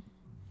 but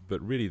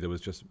really there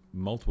was just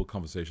multiple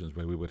conversations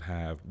where we would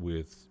have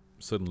with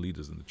certain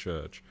leaders in the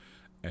church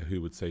who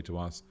would say to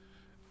us,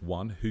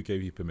 one, who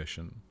gave you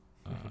permission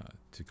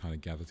to kind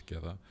of gather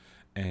together,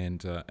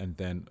 and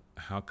then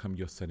how come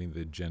you're setting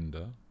the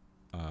agenda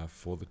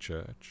for the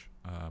church?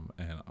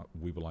 And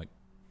we were like,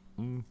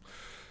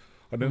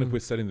 I don't know if we're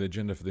setting the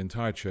agenda for the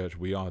entire church.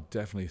 We are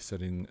definitely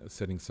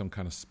setting some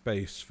kind of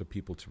space for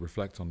people to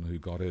reflect on who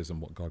God is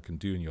and what God can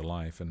do in your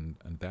life, and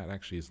that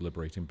actually is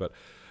liberating. But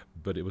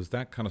it was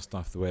that kind of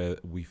stuff where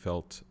we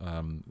felt,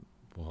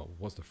 what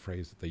was the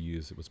phrase that they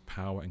used? It was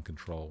power and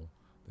control.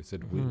 They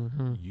said,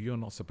 you're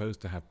not supposed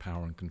to have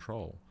power and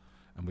control.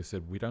 And we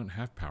said, we don't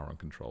have power and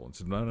control. And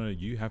said, no,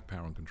 you have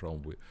power and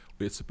control.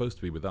 It's supposed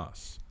to be with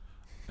us.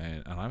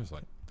 And I was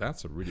like,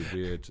 that's a really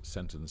weird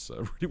sentence,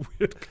 a really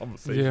weird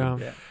conversation.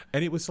 Yeah.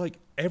 And it was like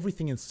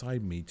everything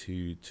inside me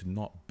to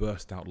not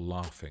burst out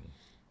laughing,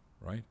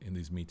 right, in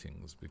these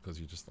meetings, because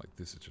you're just like,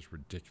 this is just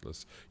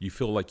ridiculous. You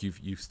feel like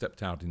you've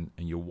stepped out and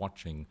you're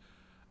watching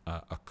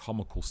a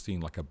comical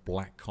scene, like a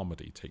black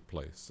comedy take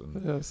place.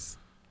 And, yes.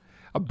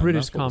 A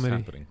British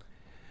comedy.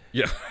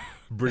 Yeah.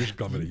 British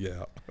comedy,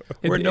 yeah.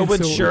 Where no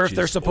one's sure if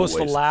they're supposed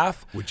to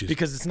laugh,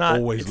 because it's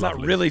not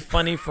really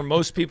funny for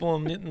most people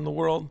in the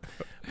world.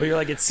 But you're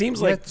like, it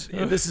seems like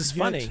this is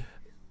funny.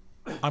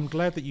 I'm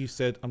glad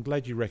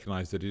you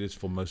recognize that it is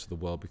for most of the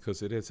world,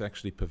 because it is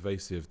actually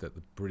pervasive that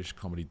the British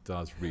comedy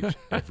does reach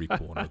every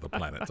corner of the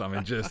planet. I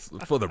mean, just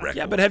for the record.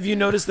 Yeah, but have you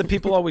noticed that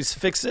people always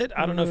fix it?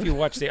 I don't know if you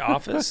watch The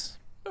Office.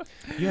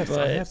 Yes,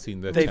 I have seen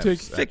that. They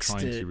fixed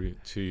trying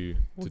it to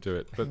do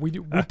it, but we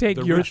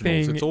take your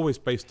thing. It's always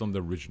based on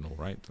the original,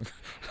 right?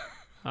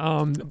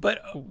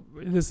 But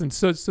listen.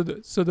 So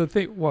the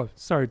thing. Well,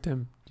 sorry,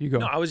 Tim. You go.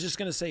 No, I was just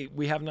going to say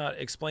we have not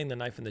explained the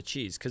knife and the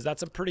cheese, because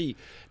that's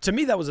to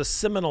me that was a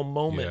seminal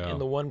moment in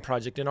the One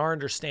Project in our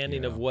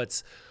understanding of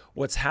what's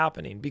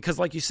happening. Because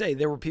like you say,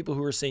 there were people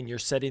who were saying you're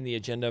setting the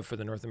agenda for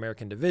the North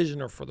American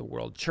division or for the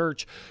world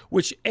church,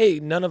 which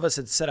none of us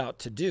had set out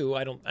to do.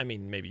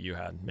 Maybe you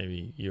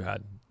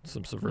had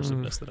some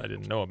subversiveness that I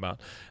didn't know about,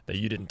 that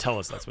you didn't tell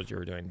us that's what you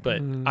were doing.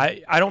 But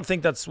I don't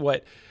think that's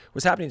what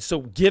was happening.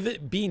 So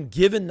being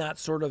given that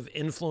sort of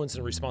influence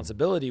and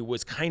responsibility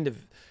was kind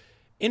of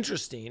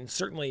interesting.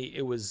 Certainly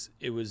it was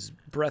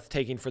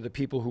breathtaking for the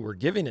people who were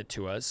giving it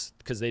to us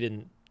because they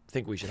didn't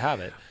think we should have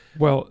it.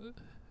 Well,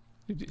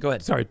 go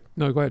ahead. Sorry.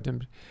 No, go ahead,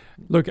 Tim.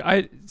 Look,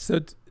 I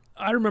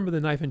remember the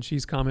knife and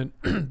cheese comment.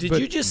 Did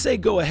you just say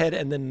go ahead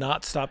and then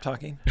not stop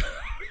talking?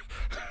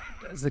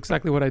 That's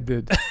exactly what I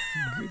did.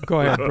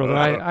 Go ahead, brother.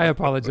 I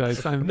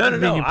apologize. No. I'm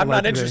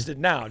not interested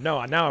now.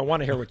 No, now I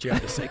want to hear what you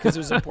have to say because it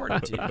was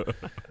important to you.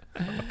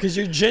 Because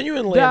you're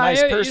genuinely a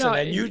nice person,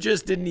 and you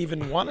just didn't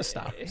even want to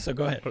stop. So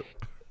go ahead.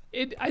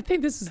 I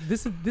think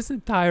this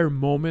entire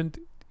moment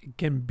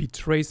can be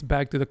traced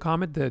back to the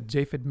comment that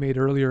Japhet made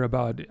earlier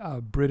about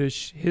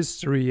British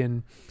history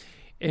and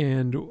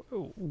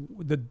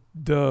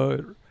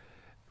the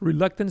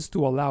reluctance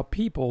to allow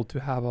people to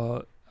have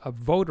a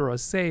vote or a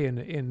say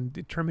in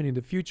determining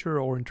the future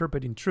or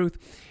interpreting truth.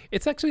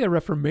 It's actually a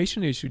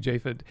Reformation issue,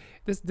 Japhet.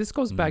 This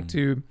goes back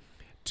to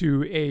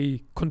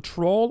a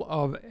control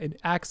of an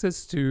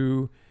access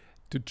to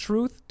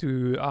truth,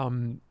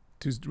 to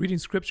reading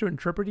scripture,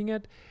 interpreting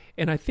it.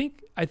 And I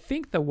think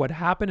that what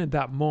happened in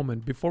that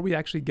moment, before we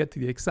actually get to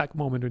the exact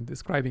moment in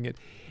describing it,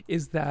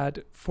 is that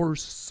for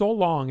so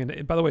long,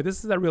 and by the way,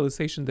 this is a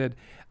realization that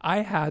I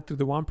had through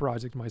the One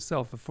Project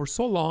myself. For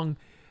so long,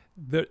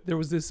 there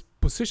was this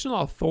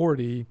positional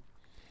authority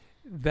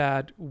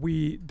that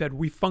we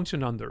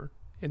function under.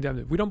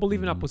 And we don't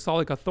believe in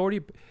apostolic authority.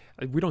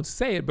 We don't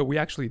say it, but we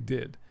actually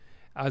did.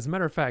 As a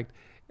matter of fact,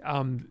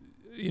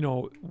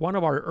 one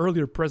of our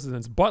earlier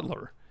presidents,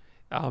 Butler,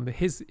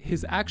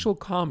 his actual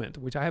comment,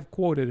 which I have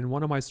quoted in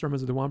one of my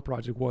sermons of the One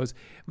Project, was,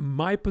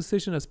 "My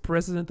position as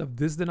president of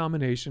this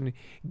denomination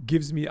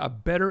gives me a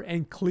better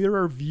and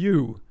clearer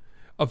view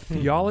of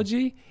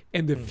theology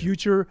and the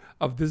future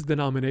of this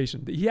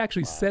denomination." He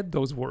actually said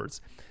those words.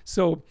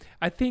 So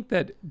I think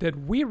that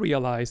we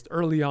realized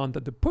early on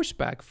that the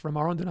pushback from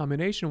our own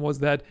denomination was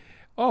that,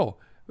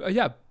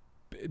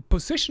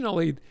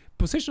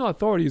 positional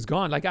authority is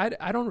gone. Like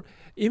I don't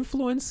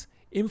influence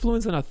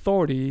and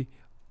authority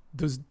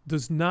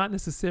does not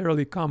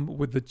necessarily come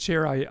with the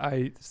chair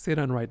I sit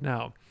on right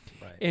now.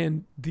 Right.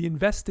 And the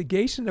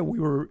investigation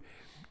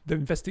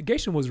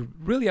was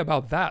really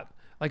about that.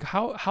 Like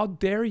how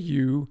dare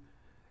you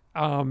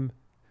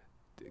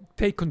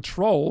take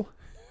control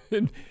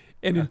and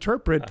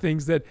interpret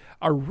things that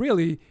are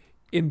really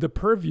in the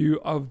purview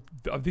of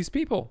these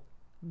people,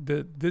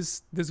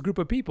 this group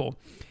of people.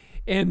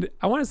 And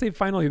I want to say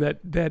finally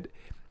that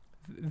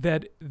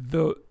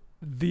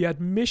the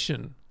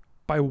admission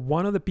by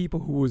one of the people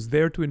who was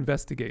there to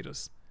investigate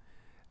us,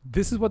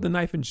 this is what the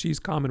knife and cheese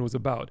comment was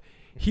about.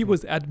 He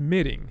was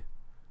admitting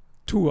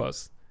to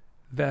us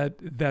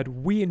that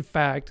we in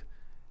fact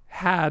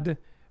had,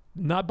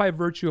 not by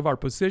virtue of our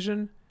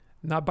position,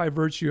 not by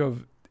virtue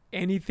of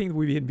anything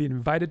we had been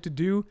invited to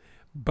do,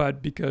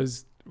 but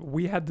because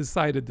we had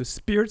decided the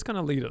Spirit's going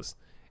to lead us,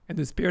 and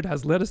the Spirit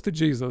has led us to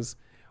Jesus.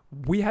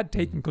 We had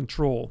taken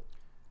control,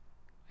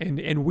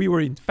 and we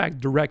were in fact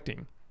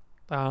directing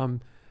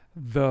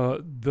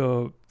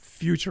the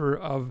future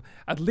of,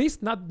 at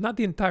least not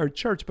the entire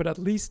church, but at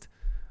least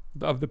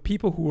of the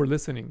people who were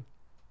listening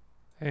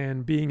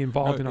and being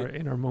involved in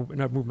our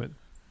movement.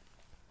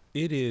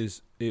 It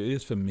is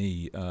for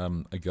me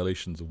a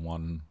Galatians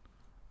 1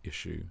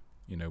 issue.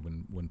 You know,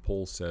 when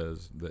Paul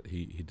says that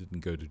he didn't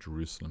go to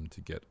Jerusalem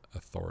to get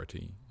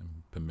authority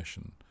and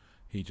permission,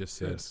 he just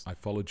said, yes, I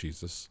follow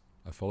Jesus,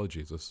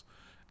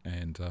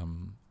 and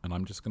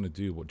I'm just going to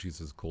do what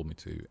Jesus called me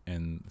to.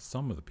 And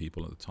some of the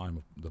people at the time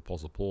of the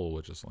Apostle Paul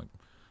were just like,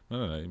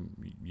 no,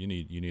 you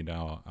need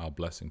our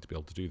blessing to be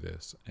able to do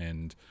this.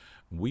 And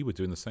we were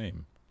doing the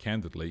same.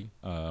 Candidly,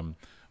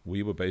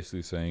 we were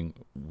basically saying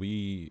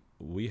we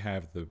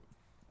have the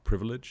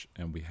privilege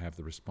and we have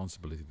the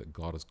responsibility that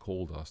God has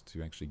called us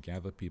to actually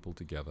gather people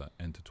together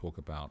and to talk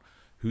about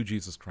who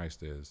Jesus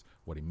Christ is,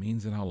 what he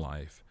means in our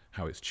life,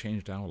 how it's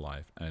changed our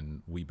life,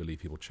 and we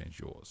believe he will change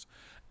yours.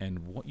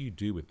 And what you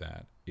do with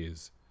that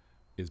is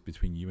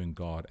between you and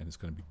God, and it's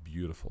going to be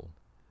beautiful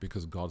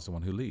because God's the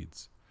one who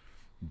leads.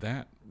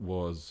 That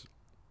was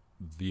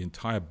the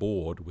entire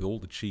board with all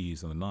the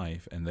cheese and the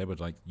knife, and they were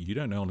like, you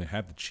don't only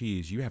have the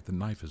cheese, you have the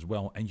knife as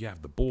well, and you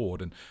have the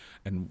board,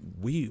 and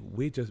we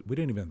don't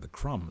even have the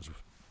crumbs.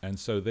 And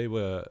so they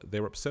were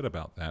upset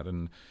about that,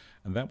 and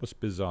that was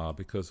bizarre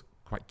because,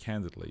 quite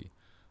candidly,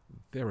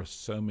 there are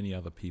so many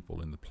other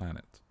people in the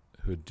planet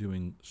who are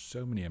doing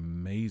so many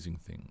amazing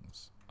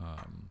things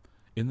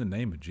in the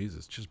name of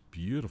Jesus, just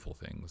beautiful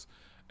things.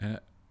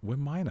 We're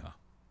minor.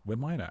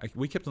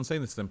 We kept on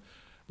saying this to them.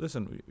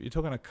 Listen, you're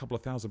talking a couple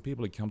of thousand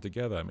people who come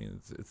together. I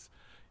mean,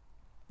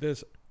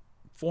 there's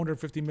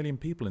 450 million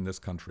people in this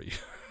country.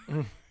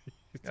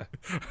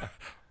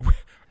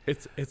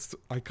 It's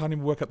I can't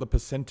even work out the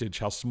percentage,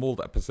 how small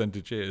that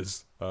percentage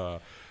is.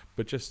 But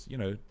just,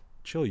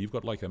 chill. You've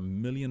got like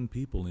 1 million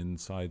people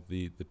inside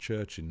the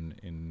church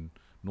in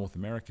North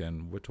America,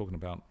 and we're talking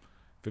about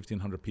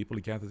 1,500 people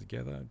who gather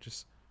together.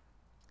 Just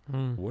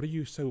What are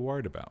you so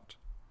worried about?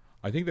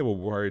 I think they were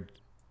worried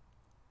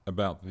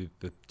about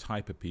the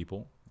type of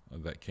people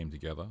that came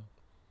together,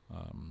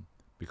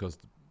 because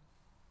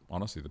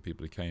honestly, the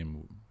people who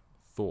came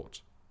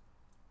thought.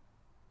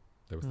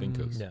 They were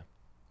thinkers. Yeah.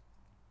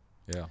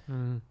 Yeah.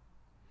 And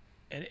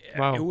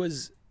Wow. it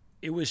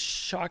was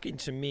shocking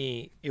to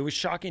me. It was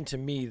shocking to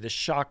me the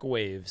shock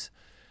waves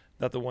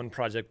that the One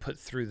Project put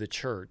through the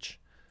church.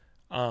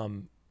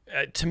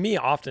 To me,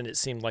 often it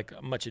seemed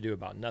like much ado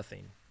about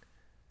nothing.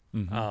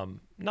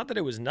 Not that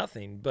it was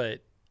nothing,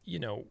 but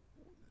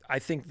I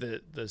think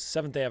the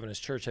Seventh-day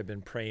Adventist Church had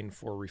been praying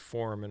for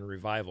reform and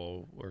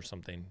revival or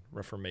something,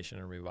 reformation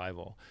and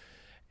revival,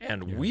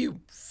 and we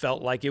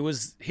felt like it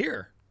was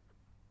here.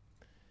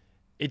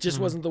 It just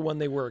wasn't the one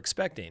they were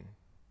expecting,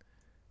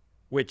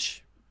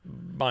 which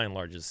by and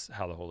large is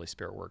how the Holy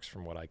Spirit works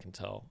from what I can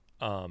tell.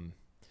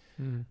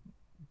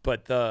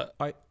 But go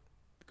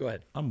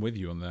ahead. I'm with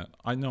you on that.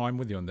 I'm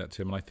with you on that,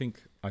 Tim. And I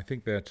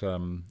think that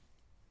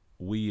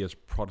we as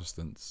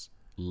Protestants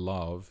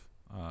love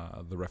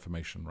the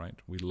Reformation, right?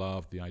 We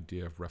love the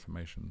idea of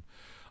Reformation.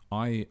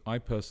 I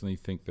personally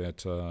think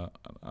that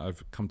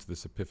I've come to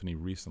this epiphany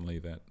recently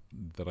that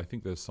I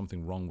think there's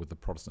something wrong with the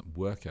Protestant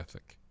work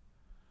ethic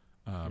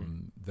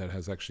that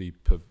has actually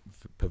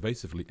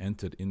pervasively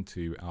entered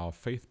into our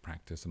faith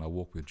practice and our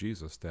walk with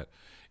Jesus, that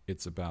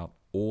it's about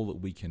all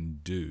that we can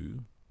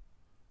do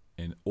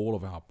in all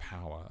of our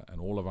power and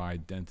all of our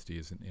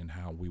identities in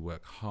how we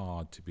work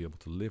hard to be able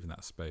to live in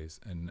that space.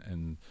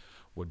 And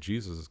what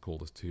Jesus has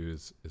called us to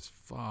is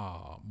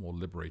far more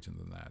liberating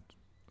than that,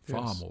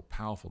 far more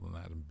powerful than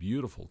that, and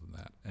beautiful than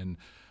that. And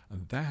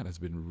that has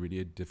been really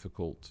a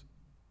difficult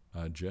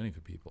journey for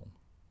people.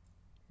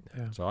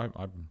 Yeah. So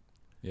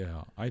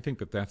I think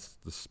that's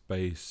the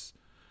space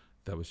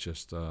that was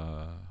just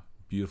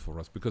beautiful for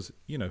us, because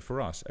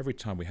for us, every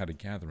time we had a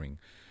gathering,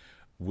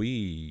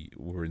 we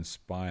were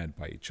inspired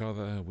by each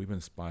other. We were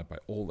inspired by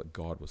all that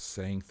God was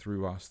saying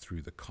through us,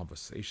 through the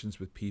conversations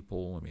with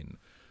people. I mean,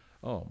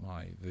 oh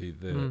my,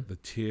 the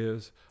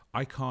tears.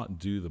 I can't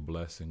do the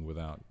blessing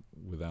without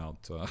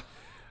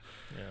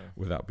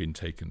being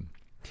taken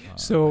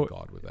by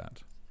God with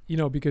that.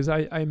 Because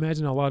I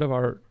imagine a lot of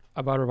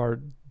our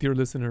dear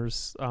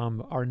listeners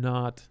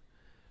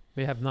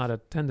they have not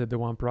attended the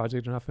One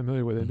Project, are not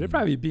familiar with it. They're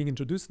probably being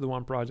introduced to the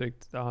One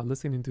Project,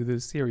 listening to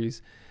this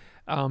series.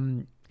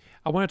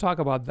 I want to talk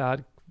about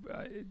that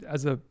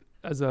as a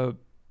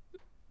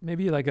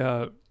maybe like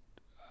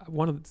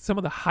some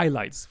of the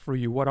highlights for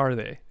you. What are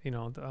they?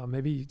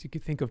 Maybe you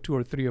could think of 2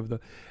 or 3 of the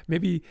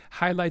maybe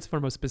highlights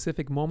from a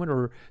specific moment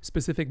or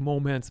specific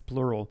moments,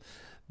 plural.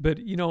 But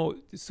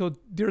so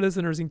dear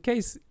listeners, in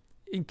case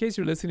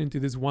you're listening to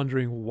this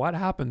wondering what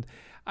happened,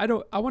 I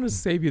want to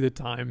save you the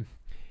time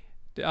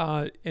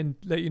and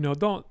let you know.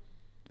 Don't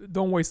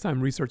waste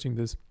time researching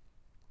this.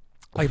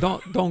 Like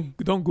don't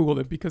Google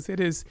it, because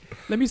it is.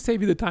 Let me save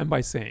you the time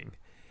by saying,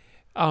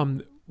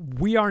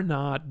 we are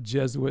not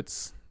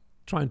Jesuits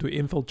trying to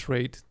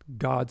infiltrate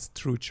God's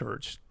true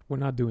church. We're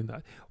not doing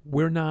that.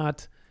 We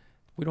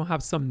don't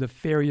have some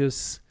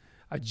nefarious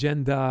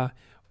agenda.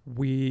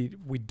 We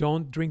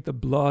don't drink the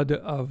blood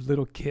of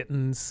little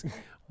kittens.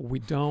 We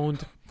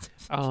don't.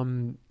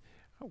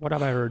 What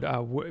have I heard?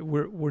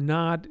 We're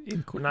not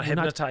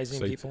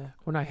hypnotizing people.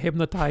 We're not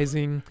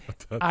hypnotizing.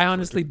 I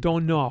honestly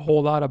don't know a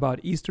whole lot about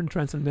Eastern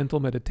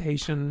Transcendental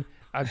Meditation,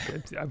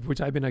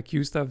 which I've been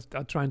accused of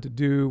trying to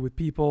do with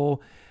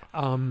people.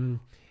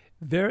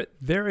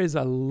 There is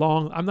a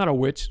long. I'm not a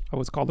witch. I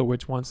was called a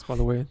witch once, by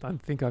the way. I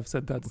think I've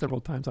said that several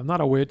times. I'm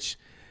not a witch.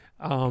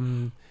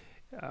 I'm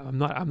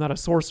not a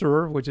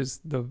sorcerer, which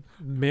is the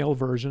male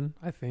version,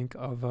 I think,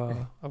 of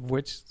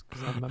witch,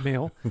 because I'm a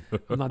male.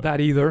 I'm not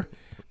that either.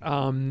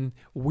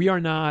 We are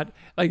not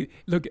like.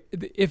 Look,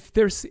 if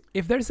there's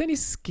any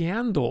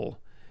scandal,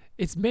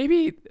 it's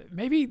maybe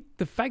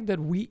the fact that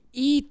we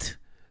eat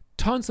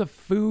tons of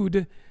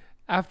food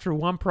after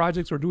One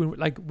Projects or doing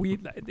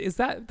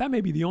that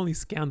may be the only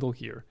scandal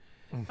here.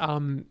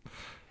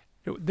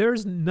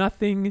 There's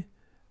nothing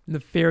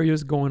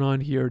nefarious going on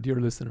here, dear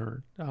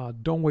listener.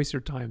 Don't waste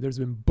your time. There's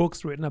been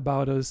books written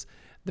about us.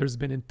 There's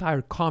been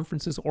entire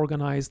conferences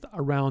organized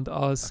around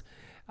us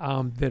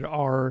that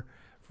are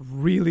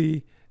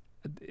really,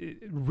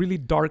 really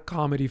dark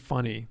comedy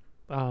funny.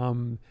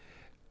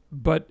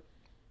 But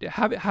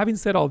having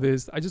said all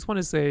this, I just want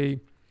to say,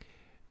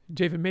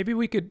 Javen, maybe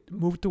we could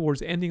move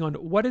towards ending on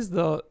what are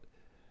the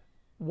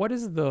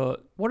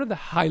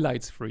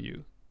highlights for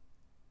you?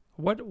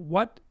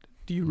 What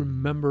do you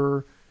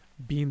remember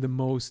being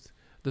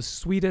the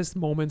sweetest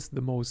moments, the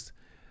most,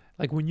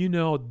 like when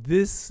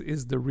this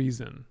is the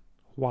reason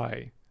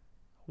why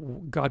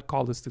God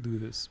called us to do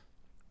this?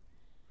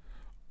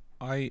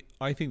 I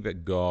think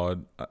that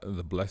God,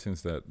 the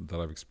blessings that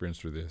I've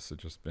experienced through this have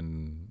just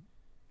been,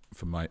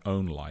 for my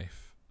own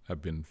life,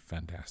 have been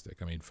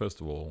fantastic. I mean,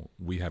 first of all,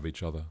 we have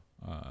each other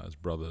as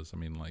brothers. I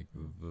mean, like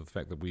the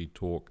fact that we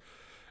talk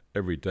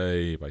every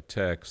day by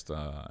text,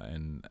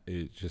 and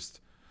it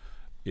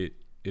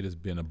has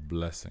been a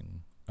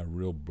blessing, a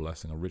real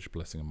blessing, a rich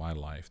blessing in my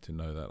life to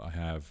know that I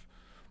have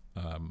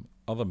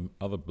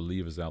other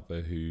believers out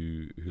there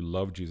who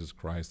love Jesus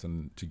Christ,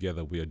 and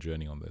together we are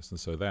journeying on this. And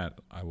so that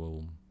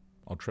I'll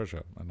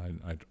treasure,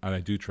 and I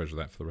do treasure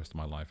that for the rest of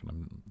my life, and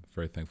I'm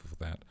very thankful for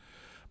that.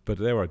 But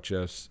there are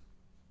just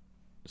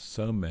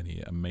so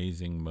many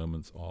amazing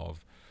moments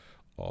of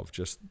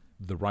just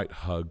the right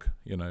hug,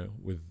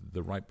 with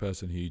the right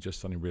person who you just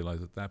suddenly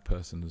realize that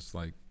person is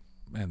like,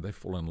 man, they've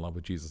fallen in love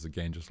with Jesus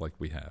again, just like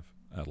we have,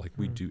 like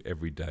we do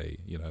every day,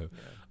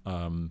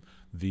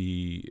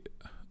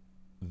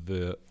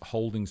 the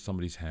holding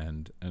somebody's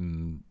hand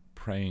and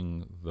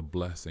praying the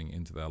blessing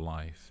into their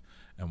life,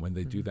 and when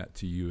they do that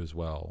to you as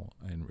well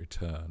in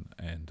return,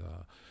 and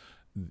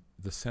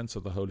the sense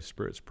of the Holy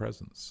Spirit's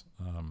presence,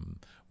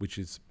 which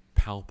is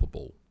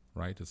palpable,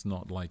 right? It's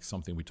not like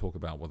something we talk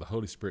about, well, the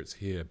Holy Spirit's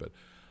here, but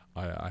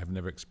I have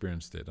never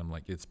experienced it. I'm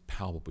like, it's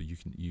palpable. You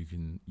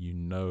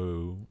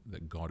know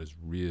that God is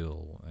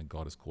real and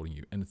God is calling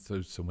you. And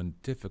so when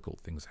difficult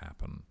things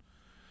happen,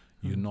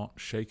 you're not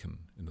shaken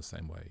in the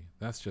same way.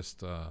 That's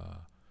just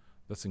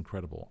that's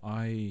incredible.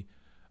 I'm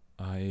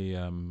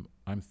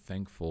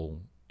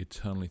thankful,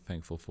 eternally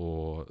thankful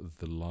for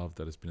the love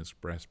that has been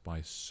expressed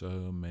by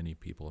so many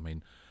people. I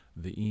mean,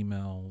 the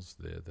emails,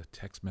 the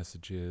text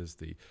messages,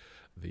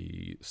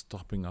 the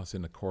stopping us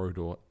in the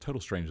corridor,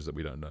 total strangers that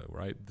we don't know,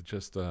 right?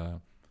 Just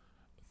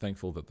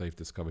thankful that they've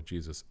discovered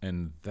Jesus,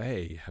 and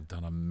they have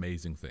done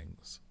amazing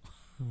things.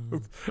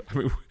 I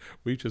mean,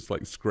 we just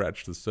like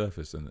scratched the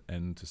surface,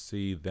 and to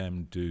see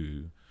them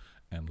do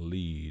and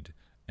lead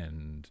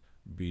and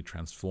be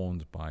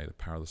transformed by the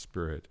power of the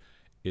Spirit,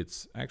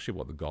 it's actually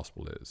what the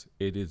gospel is.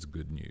 It is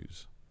good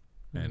news,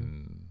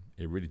 and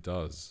it really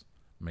does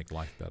make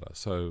life better.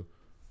 So,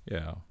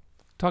 yeah.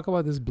 Talk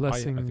about this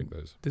blessing, I think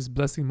this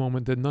blessing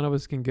moment that none of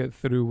us can get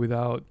through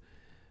without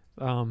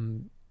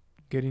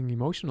getting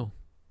emotional.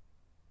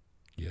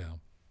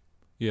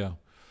 Yeah.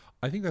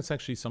 I think that's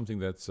actually something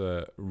that's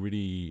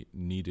really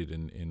needed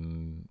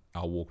in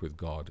our walk with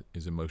God,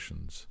 is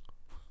emotions.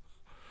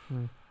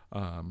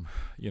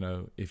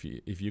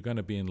 If you're going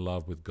to be in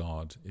love with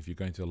God, if you're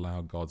going to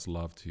allow God's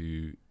love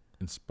to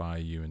inspire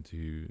you and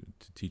to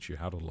teach you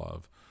how to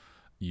love,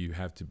 you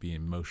have to be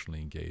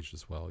emotionally engaged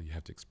as well. You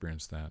have to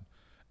experience that.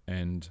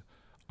 And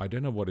I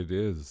don't know what it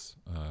is,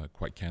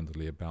 quite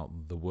candidly, about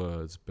the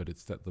words, but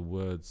it's that the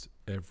words,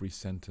 every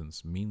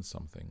sentence means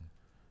something.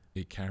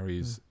 It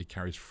carries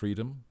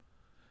freedom,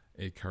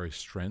 it carries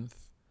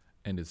strength,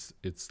 and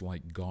it's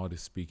like God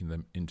is speaking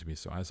them into me.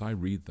 So as I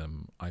read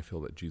them, I feel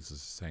that Jesus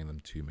is saying them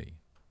to me.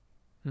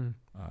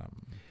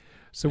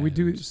 So we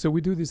do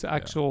this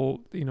actual,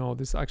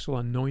 this actual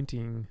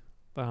anointing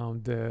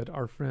that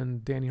our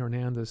friend Danny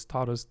Hernandez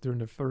taught us during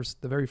the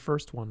very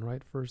first one,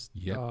 right?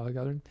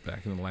 Gathering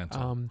back in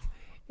Atlanta.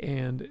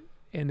 And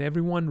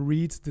everyone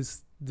reads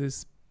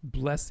this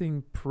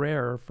blessing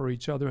prayer for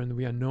each other, and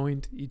we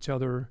anoint each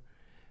other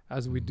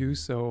as we do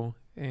so.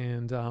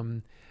 And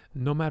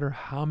no matter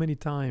how many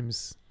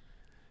times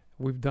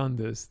we've done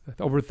this,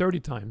 over 30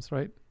 times,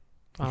 right?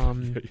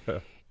 Yeah.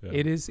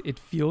 It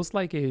feels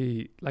like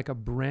a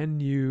brand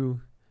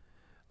new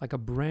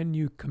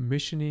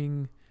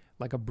commissioning,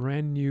 like a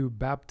brand new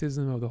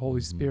baptism of the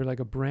Holy Spirit, like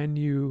a brand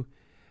new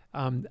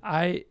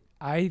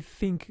I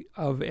think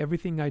of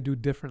everything I do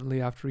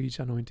differently after each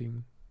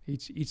anointing,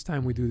 each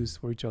time we do this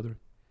for each other.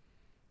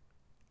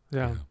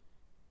 Yeah,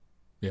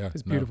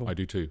 it's beautiful. I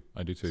do too.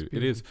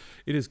 It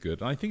is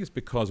good, and I think it's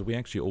because we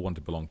actually all want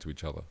to belong to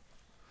each other,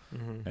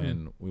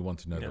 and we want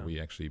to know that we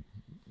actually,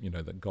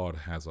 that God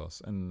has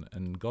us,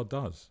 and God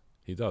does.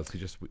 He does.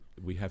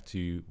 We have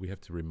to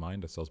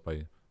remind ourselves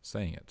by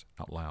saying it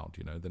out loud.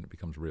 Then it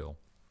becomes real.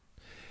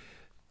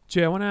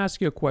 Jay, I want to ask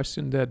you a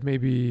question that may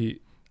be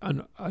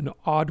an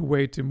odd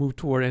way to move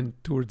toward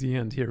the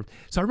end here.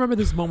 So I remember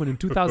this moment in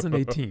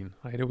 2018,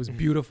 right? It was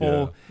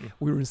beautiful. Yeah.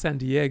 We were in San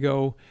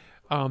Diego.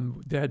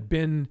 There had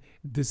been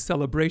this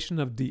celebration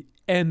of the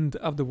end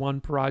of the One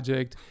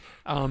Project.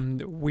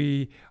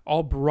 We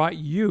all brought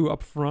you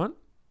up front,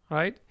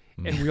 right?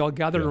 And we all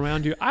gathered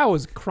around you. I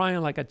was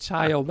crying like a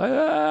child.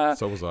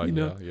 So was I,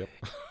 Yep.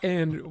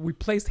 And we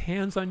placed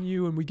hands on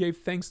you, and we gave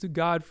thanks to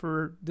God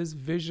for this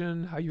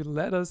vision, how you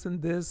led us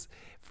in this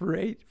for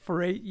eight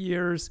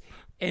years.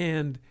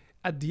 And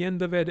at the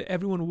end of it,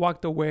 everyone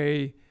walked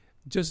away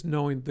just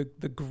knowing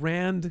the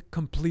grand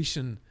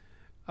completion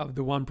of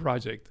the One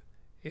Project.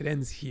 It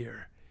ends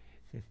here.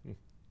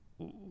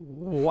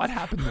 What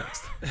happened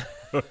next?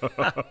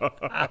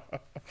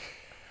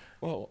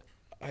 Well,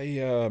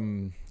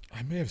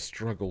 I may have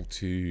struggled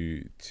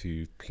to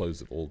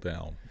close it all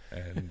down,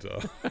 and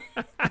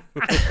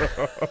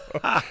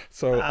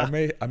so I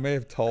may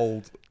have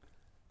told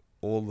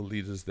all the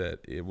leaders that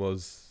it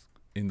was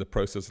in the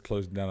process of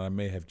closing down. I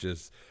may have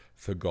just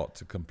forgot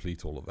to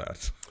complete all of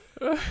that.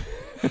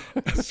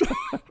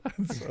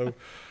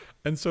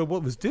 And so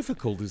what was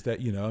difficult is that,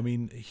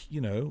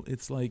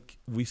 it's like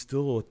we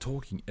still are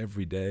talking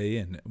every day,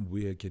 and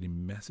we're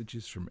getting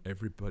messages from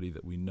everybody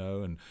that we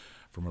know and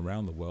from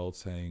around the world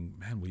saying,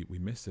 man, we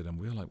missed it. And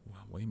we're like,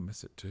 well, we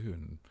miss it too.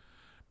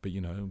 But,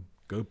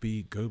 go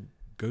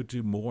go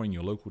do more in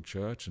your local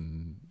church,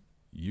 and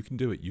you can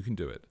do it. You can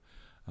do it.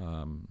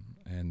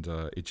 And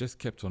it just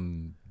kept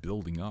on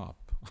building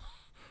up.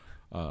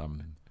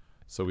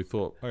 So we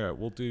thought, all right,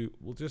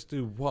 we'll just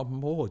do one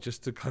more,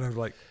 just to kind of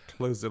like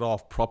close it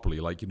off properly,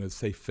 like,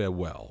 say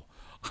farewell.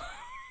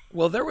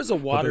 Well, there was a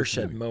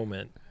watershed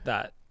moment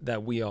that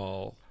we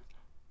all,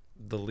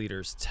 the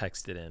leaders,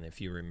 texted in,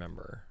 if you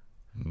remember.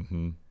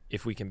 Mm-hmm.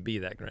 If we can be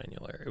that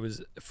granular. It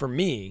was, for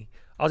me,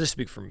 I'll just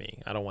speak for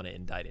me. I don't want to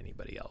indict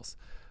anybody else.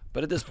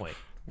 But at this point,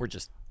 we're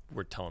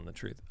telling the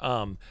truth.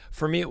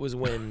 For me, it was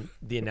when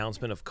the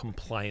announcement of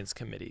compliance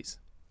committees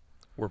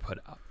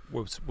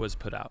was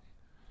put out.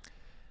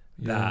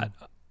 Yeah.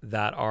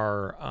 That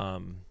our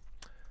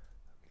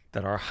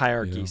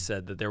hierarchy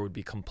said that there would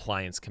be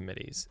compliance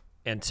committees.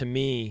 And to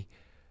me,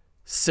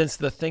 since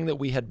the thing that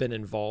we had been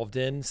involved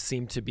in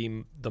seemed to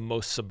be the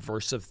most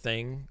subversive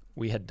thing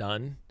we had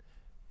done,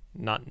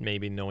 not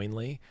maybe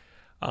knowingly,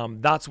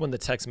 that's when the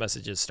text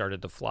messages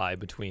started to fly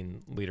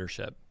between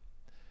leadership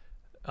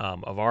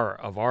of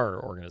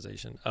our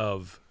organization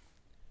of,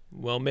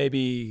 well,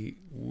 maybe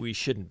we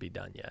shouldn't be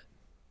done yet.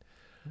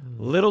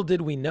 Little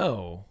did we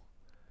know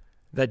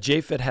that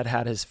Japhet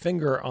had his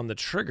finger on the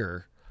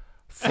trigger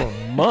for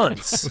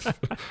months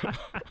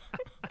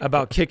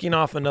about kicking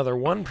off another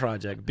one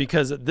project,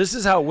 because this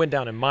is how it went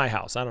down in my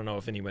house. I don't know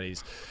if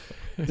this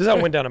is how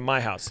it went down in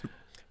my house.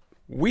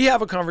 We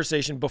have a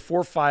conversation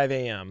before 5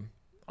 a.m.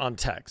 on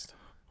text.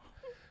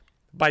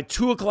 By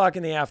 2 o'clock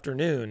in the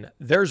afternoon,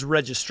 there's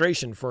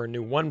registration for a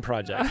new one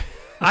project.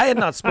 I had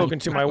not spoken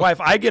to my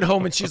wife. I get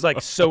home and she's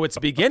like, so it's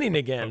beginning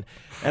again.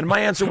 And my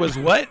answer was,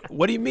 what?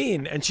 What do you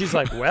mean? And she's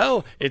like,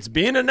 well, it's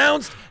being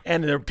announced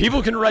and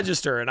people can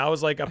register. And I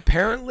was like,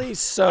 apparently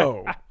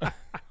so.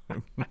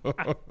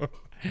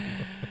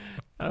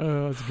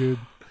 Oh, that's good.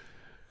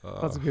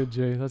 That's good,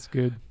 Jay. That's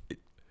good.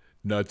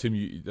 No,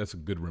 Tim, that's a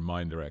good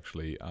reminder,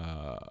 actually.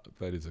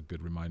 That is a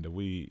good reminder.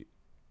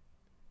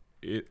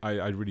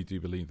 I really do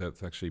believe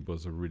that actually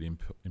was a really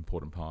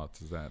important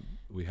part, is that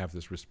we have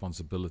this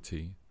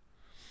responsibility.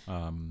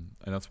 And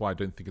that's why I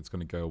don't think it's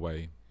going to go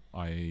away.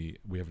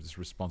 We have this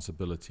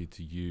responsibility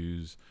to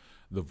use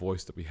the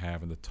voice that we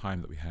have and the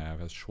time that we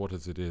have, as short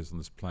as it is on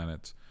this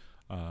planet,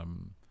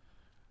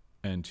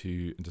 and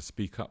to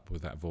speak up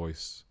with that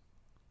voice.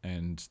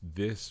 And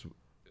this,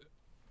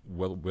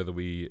 whether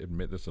we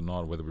admit this or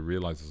not, whether we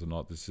realize this or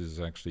not, this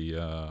is actually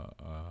a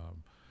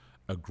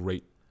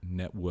great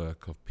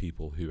network of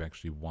people who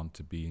actually want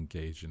to be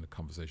engaged in a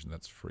conversation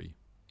that's free.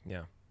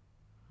 Yeah.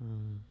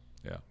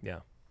 Yeah.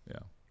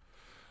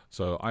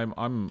 So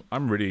I'm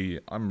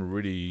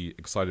really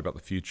excited about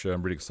the future.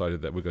 I'm really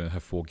excited that we're going to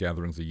have 4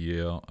 gatherings a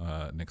year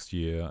next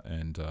year,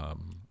 and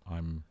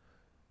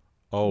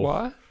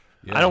What?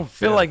 Yeah, I don't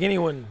feel like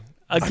anyone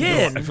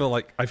again. I feel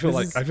like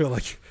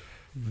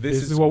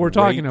this is what we're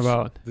great. talking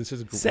about. This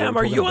is Sam,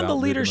 are you on the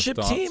leadership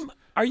team?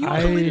 Are you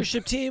on the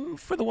leadership team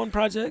for the one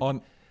project?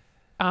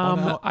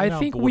 I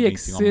think we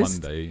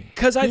exist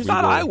because I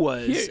thought I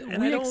was.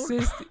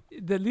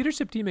 The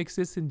leadership team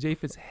exists in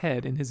Japhet's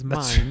head, in his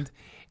mind,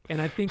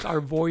 and I think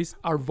our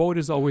vote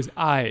is always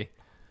I.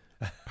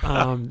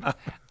 I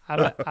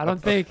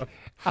don't think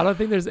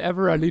there's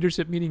ever a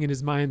leadership meeting in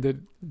his mind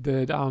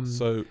that.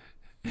 So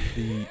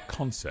the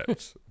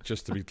concept,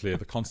 just to be clear,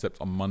 the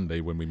concept on Monday,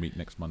 when we meet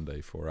next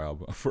Monday for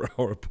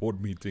our board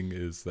meeting,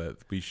 is that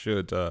we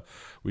should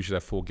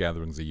have 4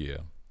 gatherings a year.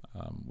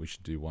 We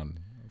should do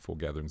 4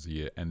 gatherings a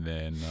year, and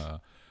then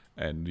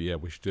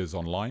we should do this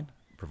online,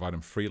 provide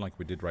them free like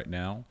we did right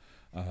now.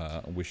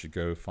 We should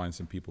go find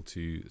some people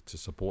to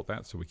support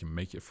that, so we can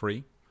make it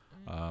free.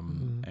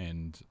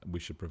 And we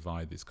should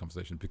provide this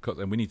conversation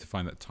and we need to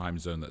find that time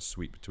zone that's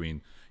sweet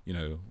between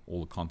all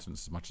the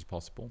continents as much as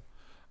possible.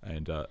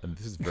 And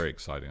this is very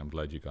exciting. I'm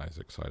glad you guys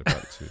are excited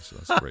about it too. So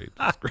that's great.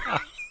 That's great.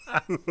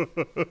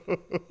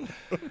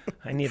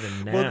 I need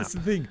a nap. Well, that's the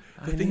thing.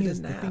 The thing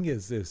is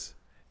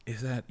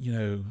that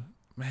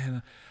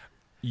man,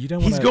 you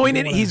don't. He's going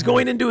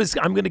into his.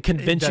 I'm going to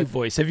convince you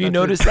voice. Have you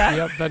noticed that?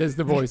 Yep, that is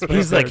the voice.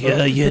 He's like,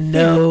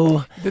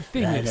 the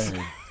thing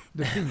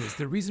is,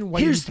 the reason why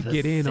you need to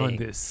get in on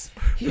this.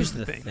 Here's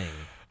the thing.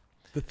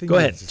 The thing Go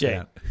ahead, is Jay.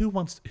 that who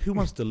wants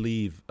to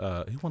leave?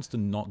 Who wants to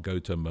not go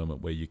to a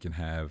moment where you can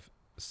have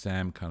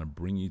Sam kind of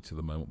bring you to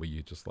the moment where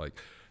you're just like,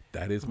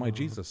 that is my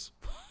Jesus,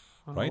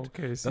 right?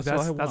 Okay, so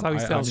that's how he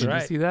sells it.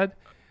 right. You see that?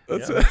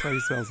 That's how he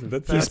sells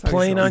it. He's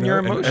playing on your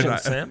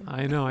emotions, Sam.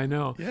 I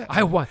know. Yeah.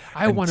 I want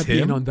to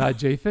be in Tim? on that,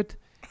 Japhet.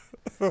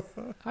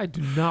 I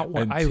do not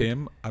want. And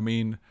Tim, I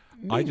mean,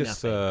 I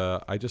just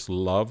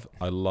love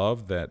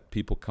that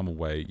people come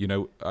away. I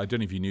don't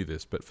know if you knew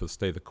this, but for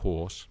Stay the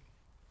Course,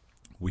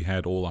 we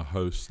had all our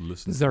hosts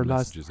listen. This is to our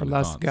messages in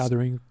last advance.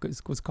 gathering.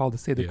 Was called the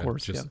Stay the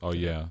Course. Oh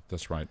yeah,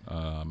 that's right.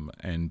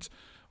 And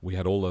we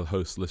had all the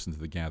hosts listen to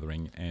the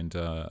gathering, and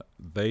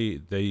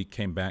they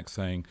came back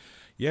saying,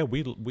 yeah,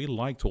 we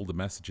liked all the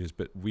messages,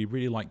 but we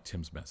really liked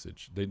Tim's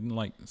message. They didn't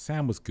like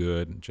Sam was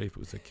good and Japhet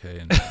was okay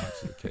and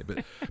Alex was okay,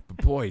 but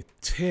boy,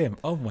 Tim,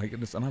 oh my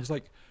goodness! And I was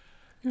like,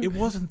 it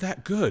wasn't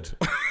that good.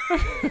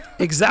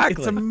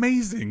 Exactly. It's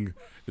amazing.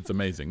 It's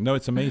amazing. No,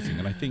 it's amazing.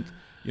 And I think,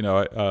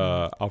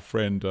 our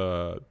friend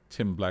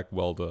Tim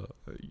Blackwelder,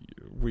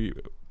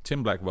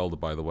 Tim Blackwelder,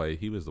 by the way,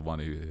 he was the one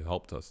who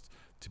helped us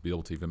to be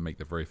able to even make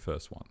the very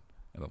first one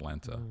in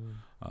Atlanta.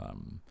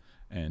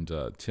 And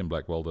Tim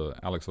Blackwelder,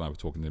 Alex and I were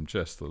talking to him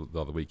just the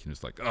other week, and he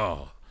was like,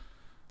 "Oh,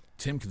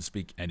 Tim can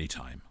speak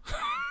anytime."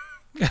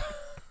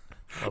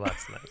 Well,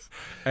 that's nice.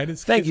 And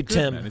Thank you, good,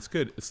 Tim. Man. It's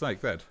good. It's like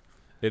that.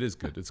 It is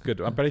good. It's good.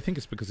 But I think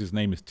it's because his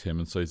name is Tim,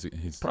 and so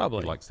he's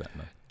Probably he likes that.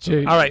 No?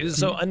 Jay, All right,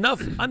 so enough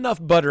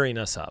buttering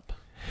us up.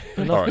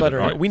 Enough All right,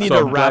 buttering. all right. We need So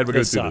to I'm glad wrap we're gonna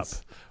this do up.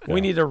 this. We Yeah.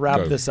 need to wrap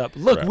Go. this up.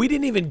 Look, Wrap. we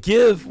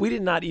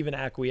did not even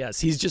acquiesce.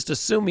 He's just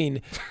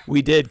assuming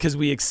we did because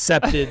we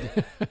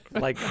accepted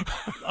like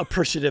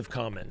appreciative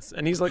comments.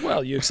 And he's like,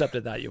 well, you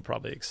accepted that. You'll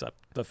probably accept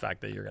the fact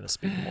that you're going to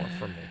speak more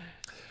from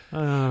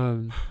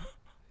me.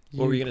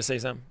 What were you going to say,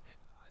 Sam?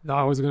 No,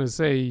 I was going to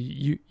say,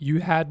 you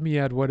had me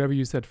at whatever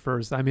you said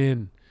first. I'm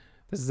in.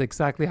 This is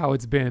exactly how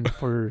it's been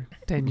for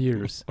 10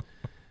 years.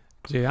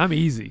 Jay, I'm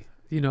easy.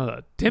 You know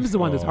that. Tim's the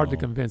one that's hard to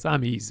convince.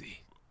 I'm easy.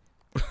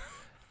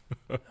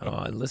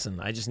 Listen,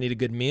 I just need a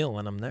good meal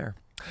and I'm there.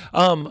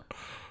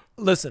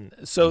 Listen,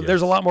 so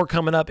there's a Yes. lot more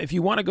coming up. If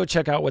you want to go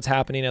check out what's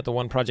happening at the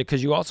One Project,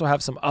 because you also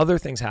have some other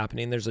things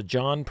happening. There's a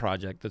John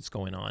project that's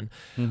going on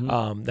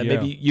that Yeah.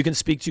 maybe you can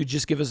speak to.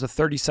 Just give us a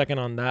 30-second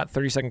on that,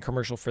 30-second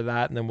commercial for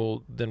that, and then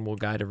we'll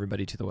guide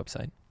everybody to the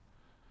website.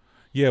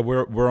 Yeah,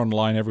 we're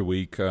online every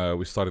week.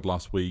 We started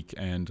last week,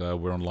 and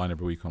we're online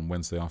every week on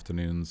Wednesday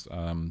afternoons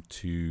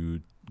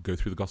to go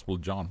through the Gospel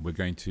of John. We're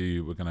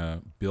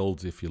gonna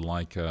build, if you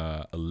like,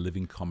 a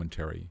living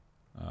commentary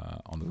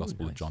on the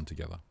Gospel of John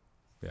together.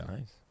 Yeah,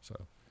 Nice.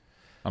 so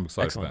I'm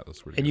excited Excellent. for that.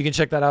 That's really And good. you can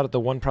check that out at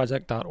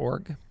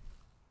theoneproject.org.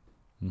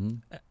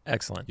 Mhm.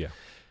 Excellent. Yeah.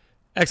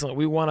 Excellent.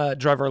 We want to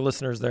drive our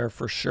listeners there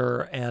for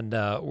sure, and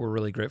we're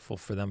really grateful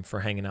for them for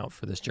hanging out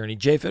for this journey.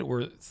 Japhet,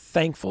 we're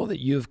thankful that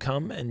you've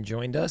come and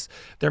joined us.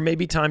 There may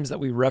be times that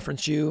we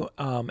reference you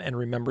and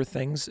remember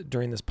things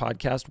during this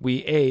podcast.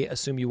 We, A,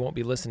 assume you won't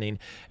be listening,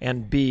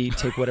 and B,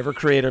 take whatever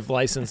creative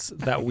license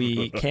that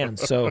we can.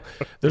 So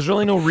there's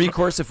really no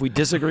recourse if we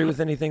disagree with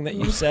anything that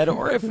you said,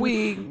 or if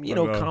we,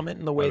 comment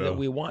in the way that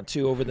we want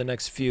to over the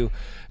next few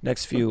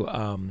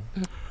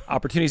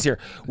opportunities here.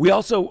 We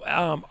also,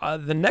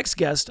 the next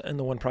guest in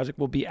the One Project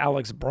will be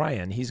Alex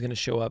Bryan. He's going to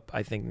show up,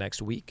 I think,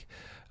 next week.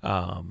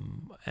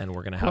 And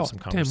we're going to have some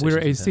Tim, conversations. we're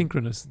with him.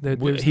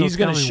 asynchronous. He's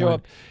going to show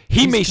up.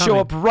 He He's may show coming.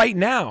 up right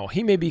now.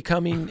 He may be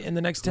coming in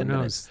the next 10 Who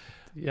minutes.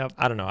 knows? Yep.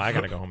 I don't know. I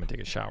got to go home and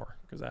take a shower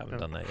because I haven't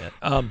done that yet.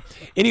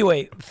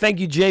 Anyway, thank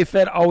you,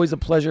 Japhet. Always a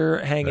pleasure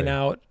hanging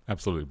out.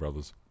 Absolutely,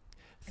 brothers.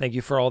 Thank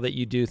you for all that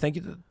you do. Thank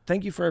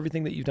you for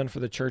everything that you've done for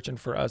the church and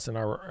for us and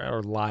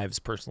our lives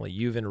personally.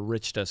 You've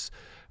enriched us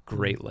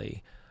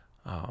greatly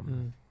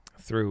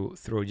through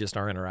just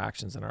our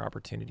interactions and our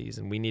opportunities.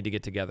 And we need to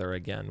get together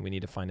again. We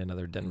need to find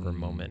another Denver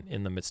moment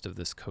in the midst of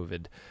this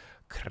COVID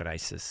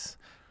crisis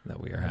that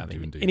we are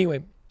having. indeed.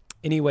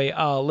 Anyway,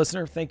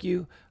 listener, thank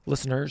you.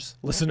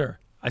 Listener,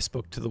 I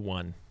spoke to the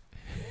one.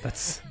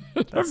 That's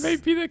That may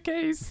be the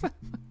case.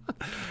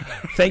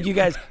 Thank you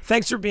guys.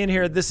 Thanks for being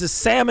here. This is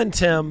Sam and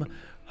Tim,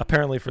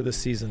 apparently for this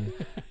season.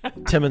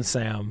 Tim and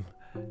Sam.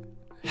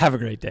 Have a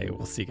great day.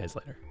 We'll see you guys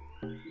later.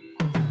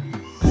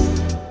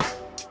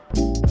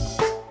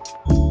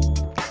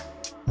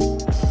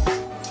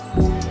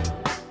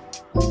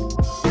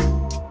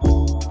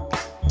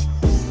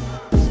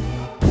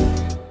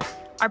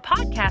 Our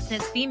podcast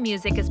and its theme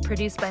music is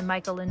produced by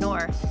Michael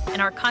Lenore,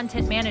 and our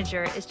content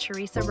manager is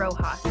Teresa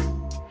Rojas.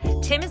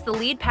 Tim is the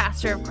lead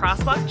pastor of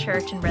Crosswalk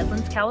Church in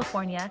Redlands,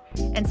 California,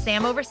 and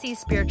Sam oversees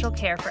spiritual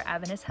care for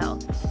Adventist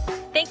Health.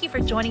 Thank you for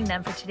joining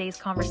them for today's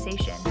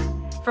conversation.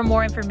 For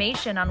more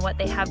information on what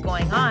they have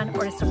going on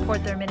or to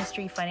support their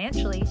ministry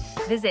financially,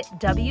 visit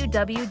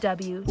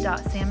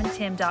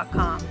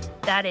www.samandtim.com.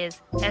 That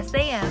is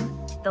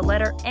SAM, the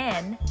letter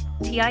N,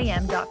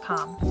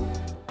 TIM.com.